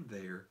remain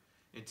there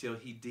until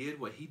he did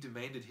what he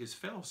demanded his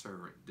fellow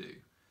servant do,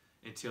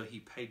 until he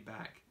paid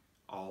back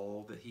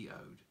all that he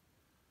owed.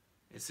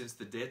 And since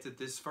the debt that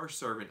this first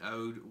servant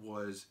owed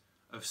was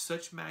of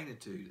such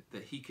magnitude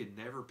that he could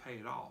never pay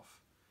it off,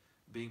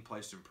 being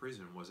placed in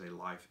prison was a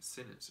life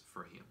sentence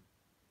for him.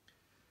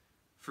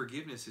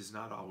 Forgiveness is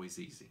not always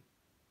easy,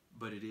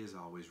 but it is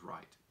always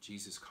right.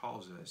 Jesus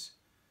calls us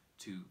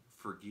to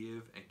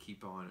forgive and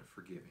keep on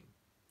forgiving.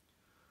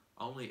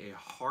 Only a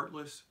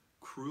heartless,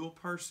 cruel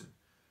person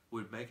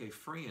would make a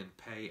friend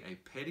pay a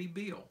petty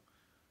bill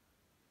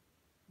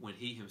when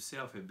he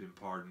himself had been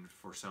pardoned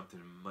for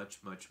something much,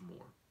 much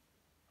more.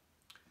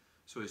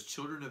 So as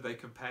children of a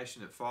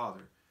compassionate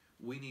Father,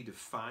 we need to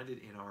find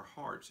it in our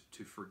hearts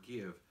to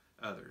forgive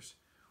others.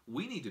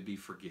 We need to be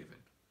forgiven,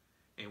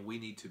 and we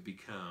need to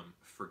become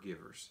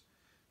forgivers.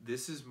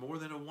 This is more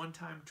than a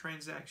one-time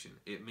transaction.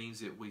 It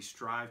means that we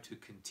strive to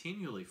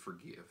continually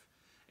forgive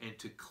and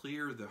to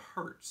clear the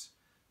hurts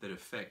that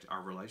affect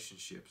our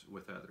relationships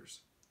with others.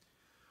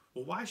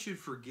 Well, why should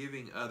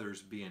forgiving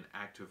others be an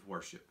act of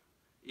worship?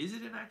 Is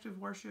it an act of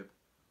worship?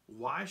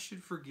 Why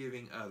should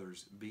forgiving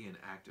others be an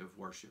act of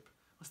worship?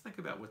 Let's think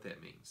about what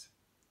that means.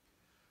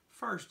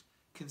 First,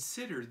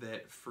 consider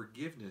that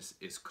forgiveness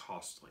is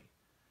costly.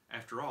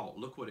 After all,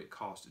 look what it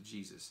cost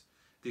Jesus.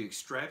 The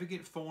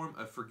extravagant form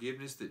of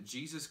forgiveness that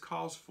Jesus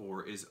calls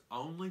for is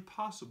only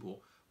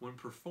possible when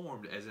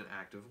performed as an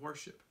act of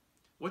worship.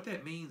 What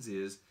that means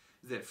is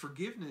that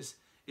forgiveness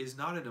is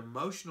not an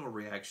emotional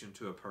reaction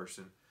to a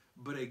person,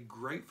 but a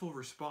grateful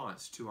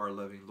response to our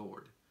loving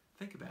Lord.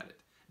 Think about it.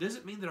 It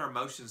doesn't mean that our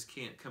emotions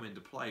can't come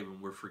into play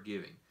when we're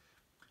forgiving,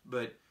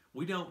 but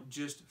we don't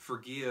just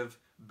forgive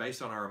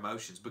based on our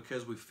emotions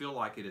because we feel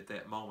like it at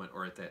that moment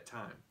or at that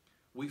time.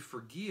 We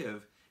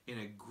forgive in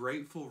a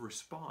grateful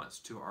response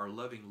to our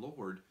loving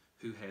Lord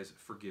who has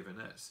forgiven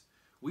us.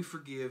 We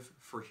forgive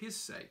for His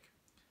sake,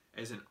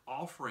 as an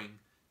offering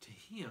to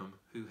Him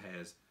who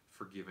has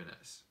forgiven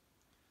us.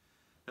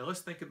 Now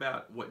let's think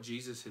about what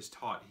Jesus has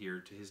taught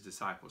here to His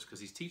disciples, because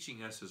He's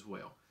teaching us as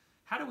well.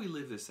 How do we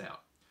live this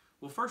out?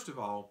 Well, first of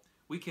all,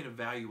 we can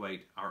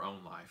evaluate our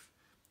own life.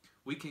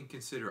 We can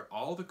consider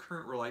all the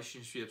current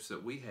relationships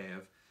that we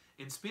have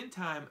and spend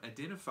time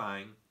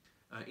identifying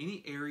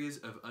any areas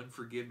of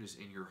unforgiveness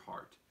in your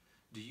heart.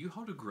 Do you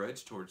hold a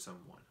grudge towards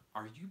someone?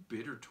 Are you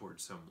bitter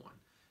towards someone?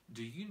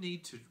 Do you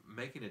need to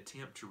make an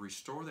attempt to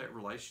restore that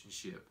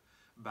relationship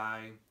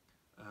by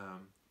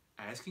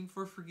asking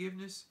for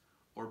forgiveness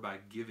or by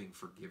giving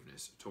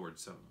forgiveness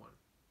towards someone?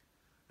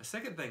 A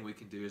second thing we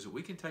can do is that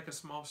we can take a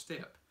small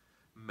step.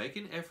 Make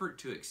an effort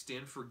to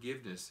extend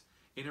forgiveness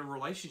in a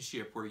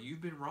relationship where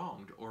you've been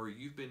wronged or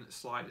you've been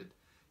slighted.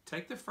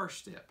 Take the first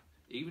step,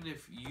 even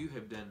if you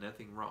have done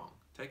nothing wrong.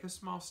 Take a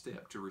small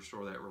step to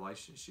restore that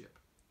relationship.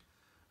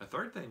 A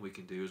third thing we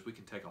can do is we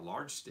can take a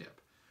large step.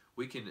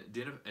 We can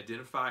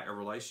identify a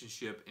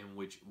relationship in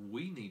which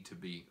we need to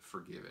be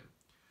forgiven,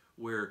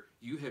 where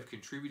you have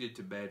contributed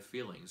to bad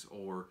feelings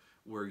or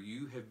where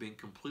you have been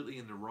completely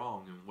in the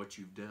wrong in what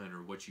you've done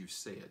or what you've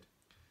said.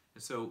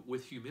 And so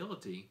with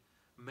humility,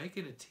 make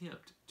an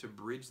attempt to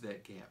bridge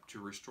that gap, to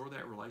restore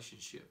that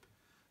relationship.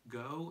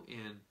 Go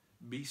and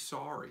be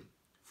sorry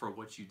for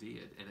what you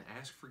did and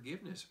ask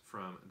forgiveness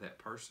from that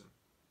person.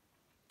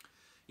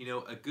 You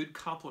know, a good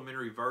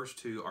complementary verse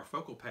to our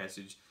focal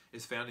passage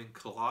is found in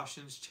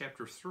Colossians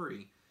chapter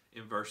 3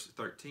 in verse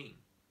 13.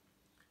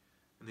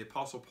 And the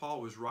Apostle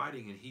Paul was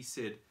writing and he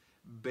said,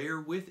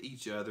 "Bear with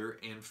each other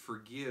and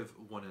forgive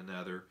one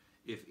another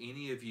if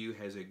any of you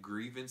has a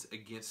grievance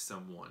against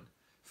someone.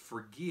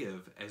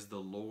 Forgive as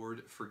the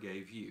Lord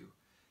forgave you."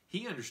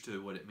 He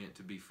understood what it meant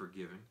to be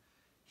forgiven.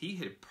 He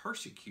had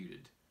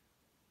persecuted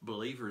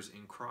believers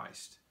in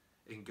Christ,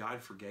 and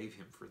God forgave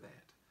him for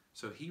that.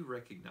 So he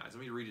recognized,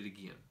 let me read it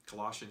again,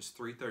 Colossians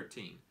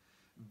 3:13.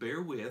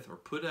 "Bear with or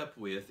put up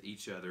with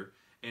each other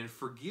and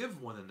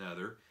forgive one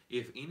another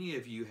if any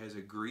of you has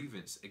a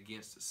grievance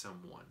against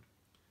someone.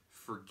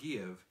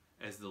 Forgive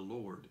as the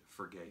Lord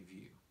forgave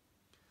you."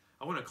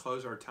 I want to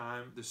close our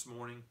time this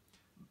morning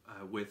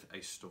with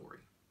a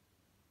story.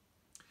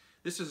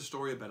 This is a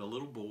story about a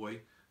little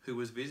boy who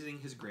was visiting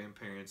his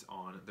grandparents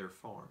on their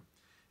farm.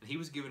 And he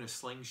was given a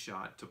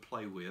slingshot to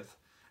play with.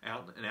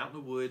 Out in the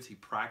woods, he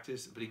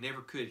practiced, but he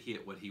never could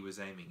hit what he was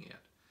aiming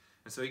at.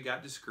 And so he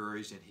got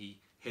discouraged and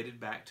he headed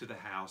back to the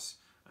house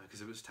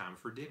because it was time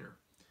for dinner.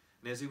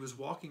 And as he was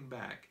walking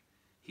back,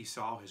 he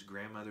saw his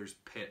grandmother's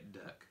pet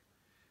duck.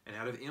 And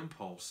out of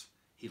impulse,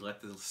 he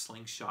let the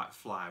slingshot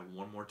fly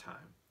one more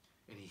time.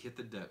 And he hit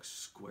the duck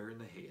square in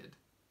the head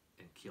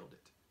and killed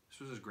it. This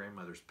was his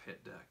grandmother's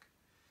pet duck.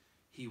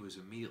 He was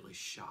immediately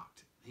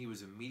shocked He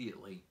was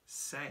immediately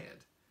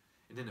sad.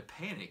 And in a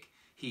panic,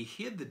 he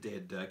hid the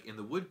dead duck in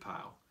the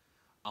woodpile,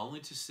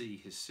 only to see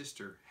his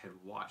sister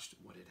had watched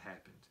what had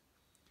happened.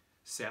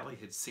 Sally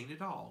had seen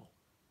it all,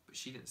 but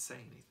she didn't say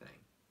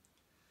anything.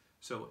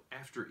 So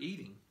after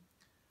eating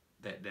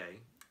that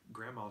day,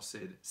 Grandma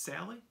said,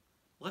 "Sally,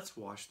 let's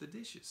wash the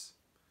dishes."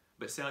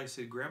 But Sally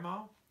said,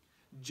 "Grandma,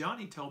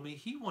 Johnny told me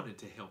he wanted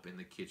to help in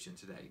the kitchen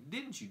today.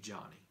 Didn't you,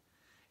 Johnny?"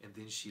 And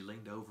then she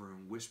leaned over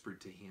and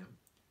whispered to him,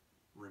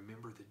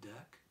 "Remember the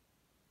duck?"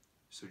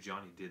 So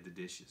Johnny did the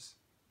dishes.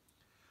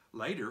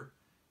 Later,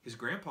 his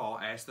grandpa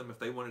asked them if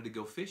they wanted to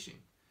go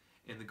fishing.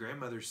 And the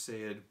grandmother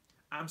said,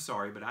 "I'm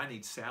sorry, but I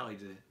need Sally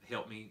to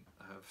help me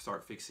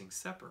start fixing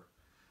supper."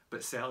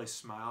 But Sally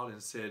smiled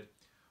and said,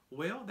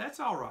 "Well, that's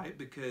all right,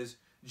 because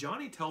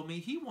Johnny told me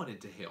he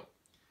wanted to help."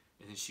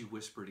 And then she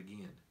whispered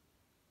again,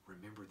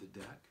 "Remember the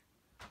duck?"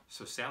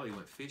 So Sally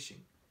went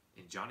fishing,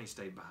 and Johnny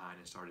stayed behind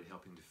and started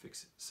helping to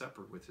fix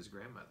supper with his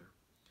grandmother.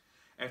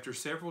 After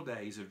several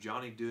days of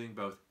Johnny doing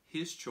both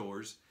his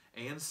chores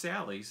and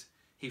Sally's,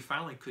 he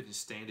finally couldn't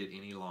stand it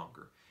any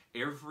longer.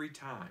 Every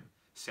time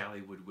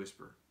Sally would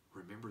whisper,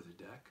 "Remember the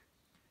duck?"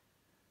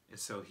 And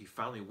so he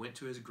finally went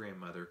to his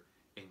grandmother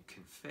and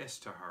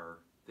confessed to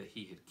her that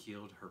he had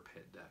killed her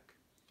pet duck.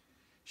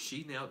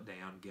 She knelt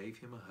down, gave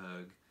him a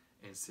hug,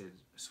 and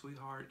said,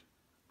 "Sweetheart,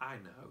 I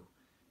know.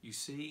 You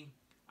see,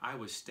 I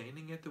was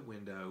standing at the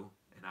window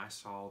and I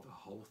saw the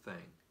whole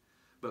thing.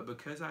 But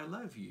because I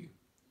love you,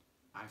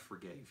 I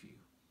forgave you.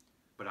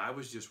 But I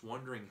was just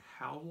wondering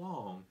how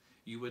long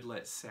you would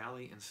let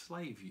Sally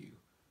enslave you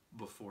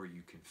before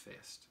you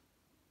confessed."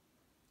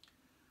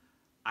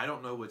 I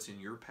don't know what's in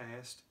your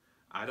past.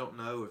 I don't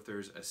know if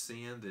there's a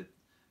sin that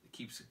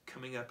keeps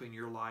coming up in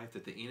your life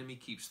that the enemy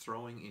keeps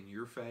throwing in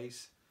your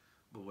face.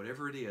 But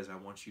whatever it is, I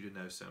want you to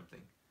know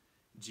something.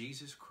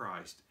 Jesus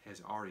Christ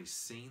has already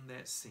seen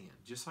that sin.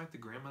 Just like the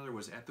grandmother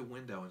was at the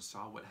window and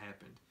saw what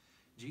happened,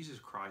 Jesus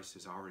Christ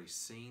has already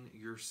seen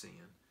your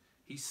sin.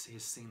 He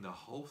has seen the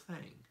whole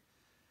thing.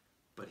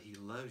 But he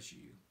loves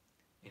you,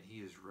 and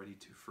he is ready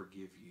to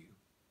forgive you.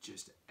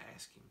 Just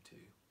ask him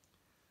to.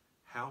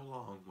 How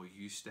long will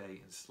you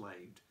stay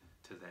enslaved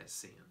to that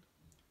sin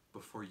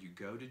before you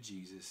go to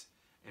Jesus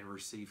and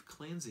receive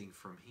cleansing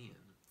from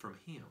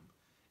him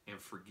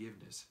and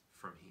forgiveness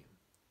from him?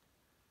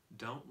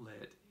 Don't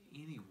let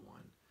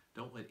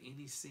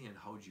any sin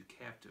hold you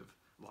captive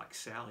like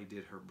Sally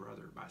did her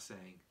brother by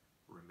saying,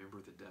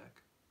 "Remember the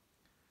duck?"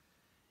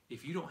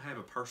 If you don't have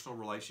a personal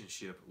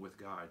relationship with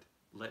God,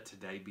 let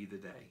today be the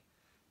day.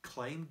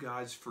 Claim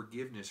God's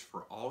forgiveness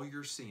for all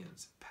your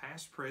sins,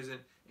 past,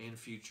 present, and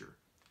future.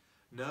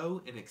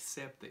 Know and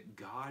accept that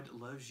God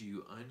loves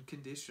you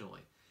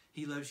unconditionally.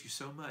 He loves you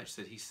so much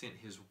that he sent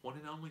his one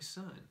and only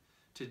Son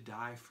to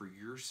die for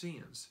your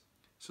sins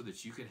so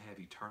that you can have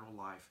eternal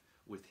life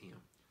with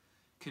him.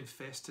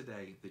 Confess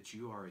today that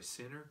you are a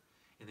sinner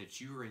and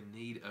that you are in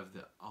need of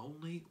the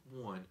only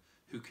one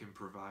who can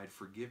provide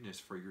forgiveness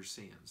for your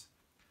sins.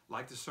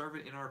 Like the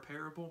servant in our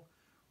parable,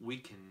 we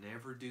can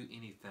never do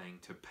anything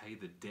to pay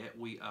the debt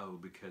we owe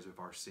because of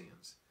our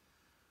sins.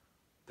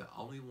 The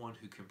only one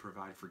who can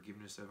provide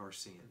forgiveness of our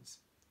sins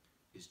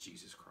is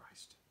Jesus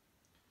Christ.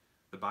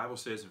 The Bible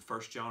says in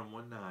 1 John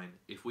 1:9,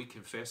 if we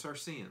confess our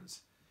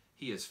sins,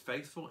 he is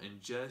faithful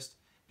and just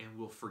and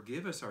will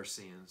forgive us our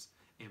sins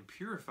and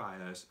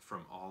purify us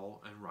from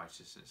all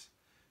unrighteousness.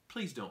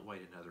 Please don't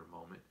wait another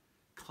moment.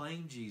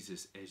 Claim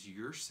Jesus as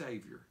your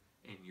Savior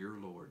and your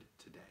Lord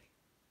today.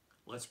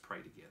 Let's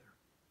pray together.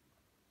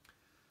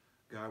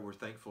 God, we're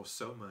thankful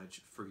so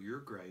much for your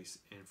grace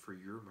and for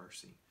your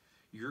mercy.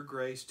 Your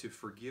grace to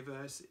forgive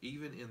us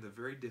even in the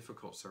very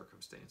difficult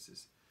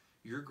circumstances.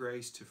 Your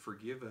grace to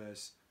forgive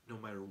us no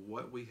matter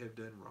what we have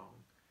done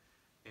wrong.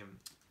 And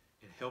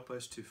help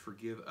us to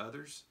forgive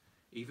others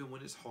even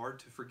when it's hard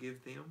to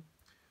forgive them.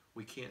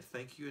 We can't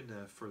thank you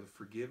enough for the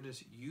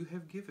forgiveness you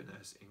have given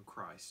us in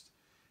Christ.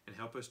 And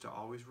help us to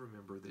always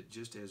remember that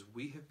just as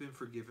we have been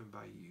forgiven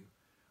by you,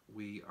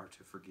 we are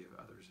to forgive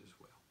others as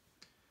well.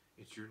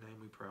 It's your name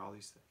we pray all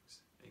these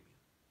things.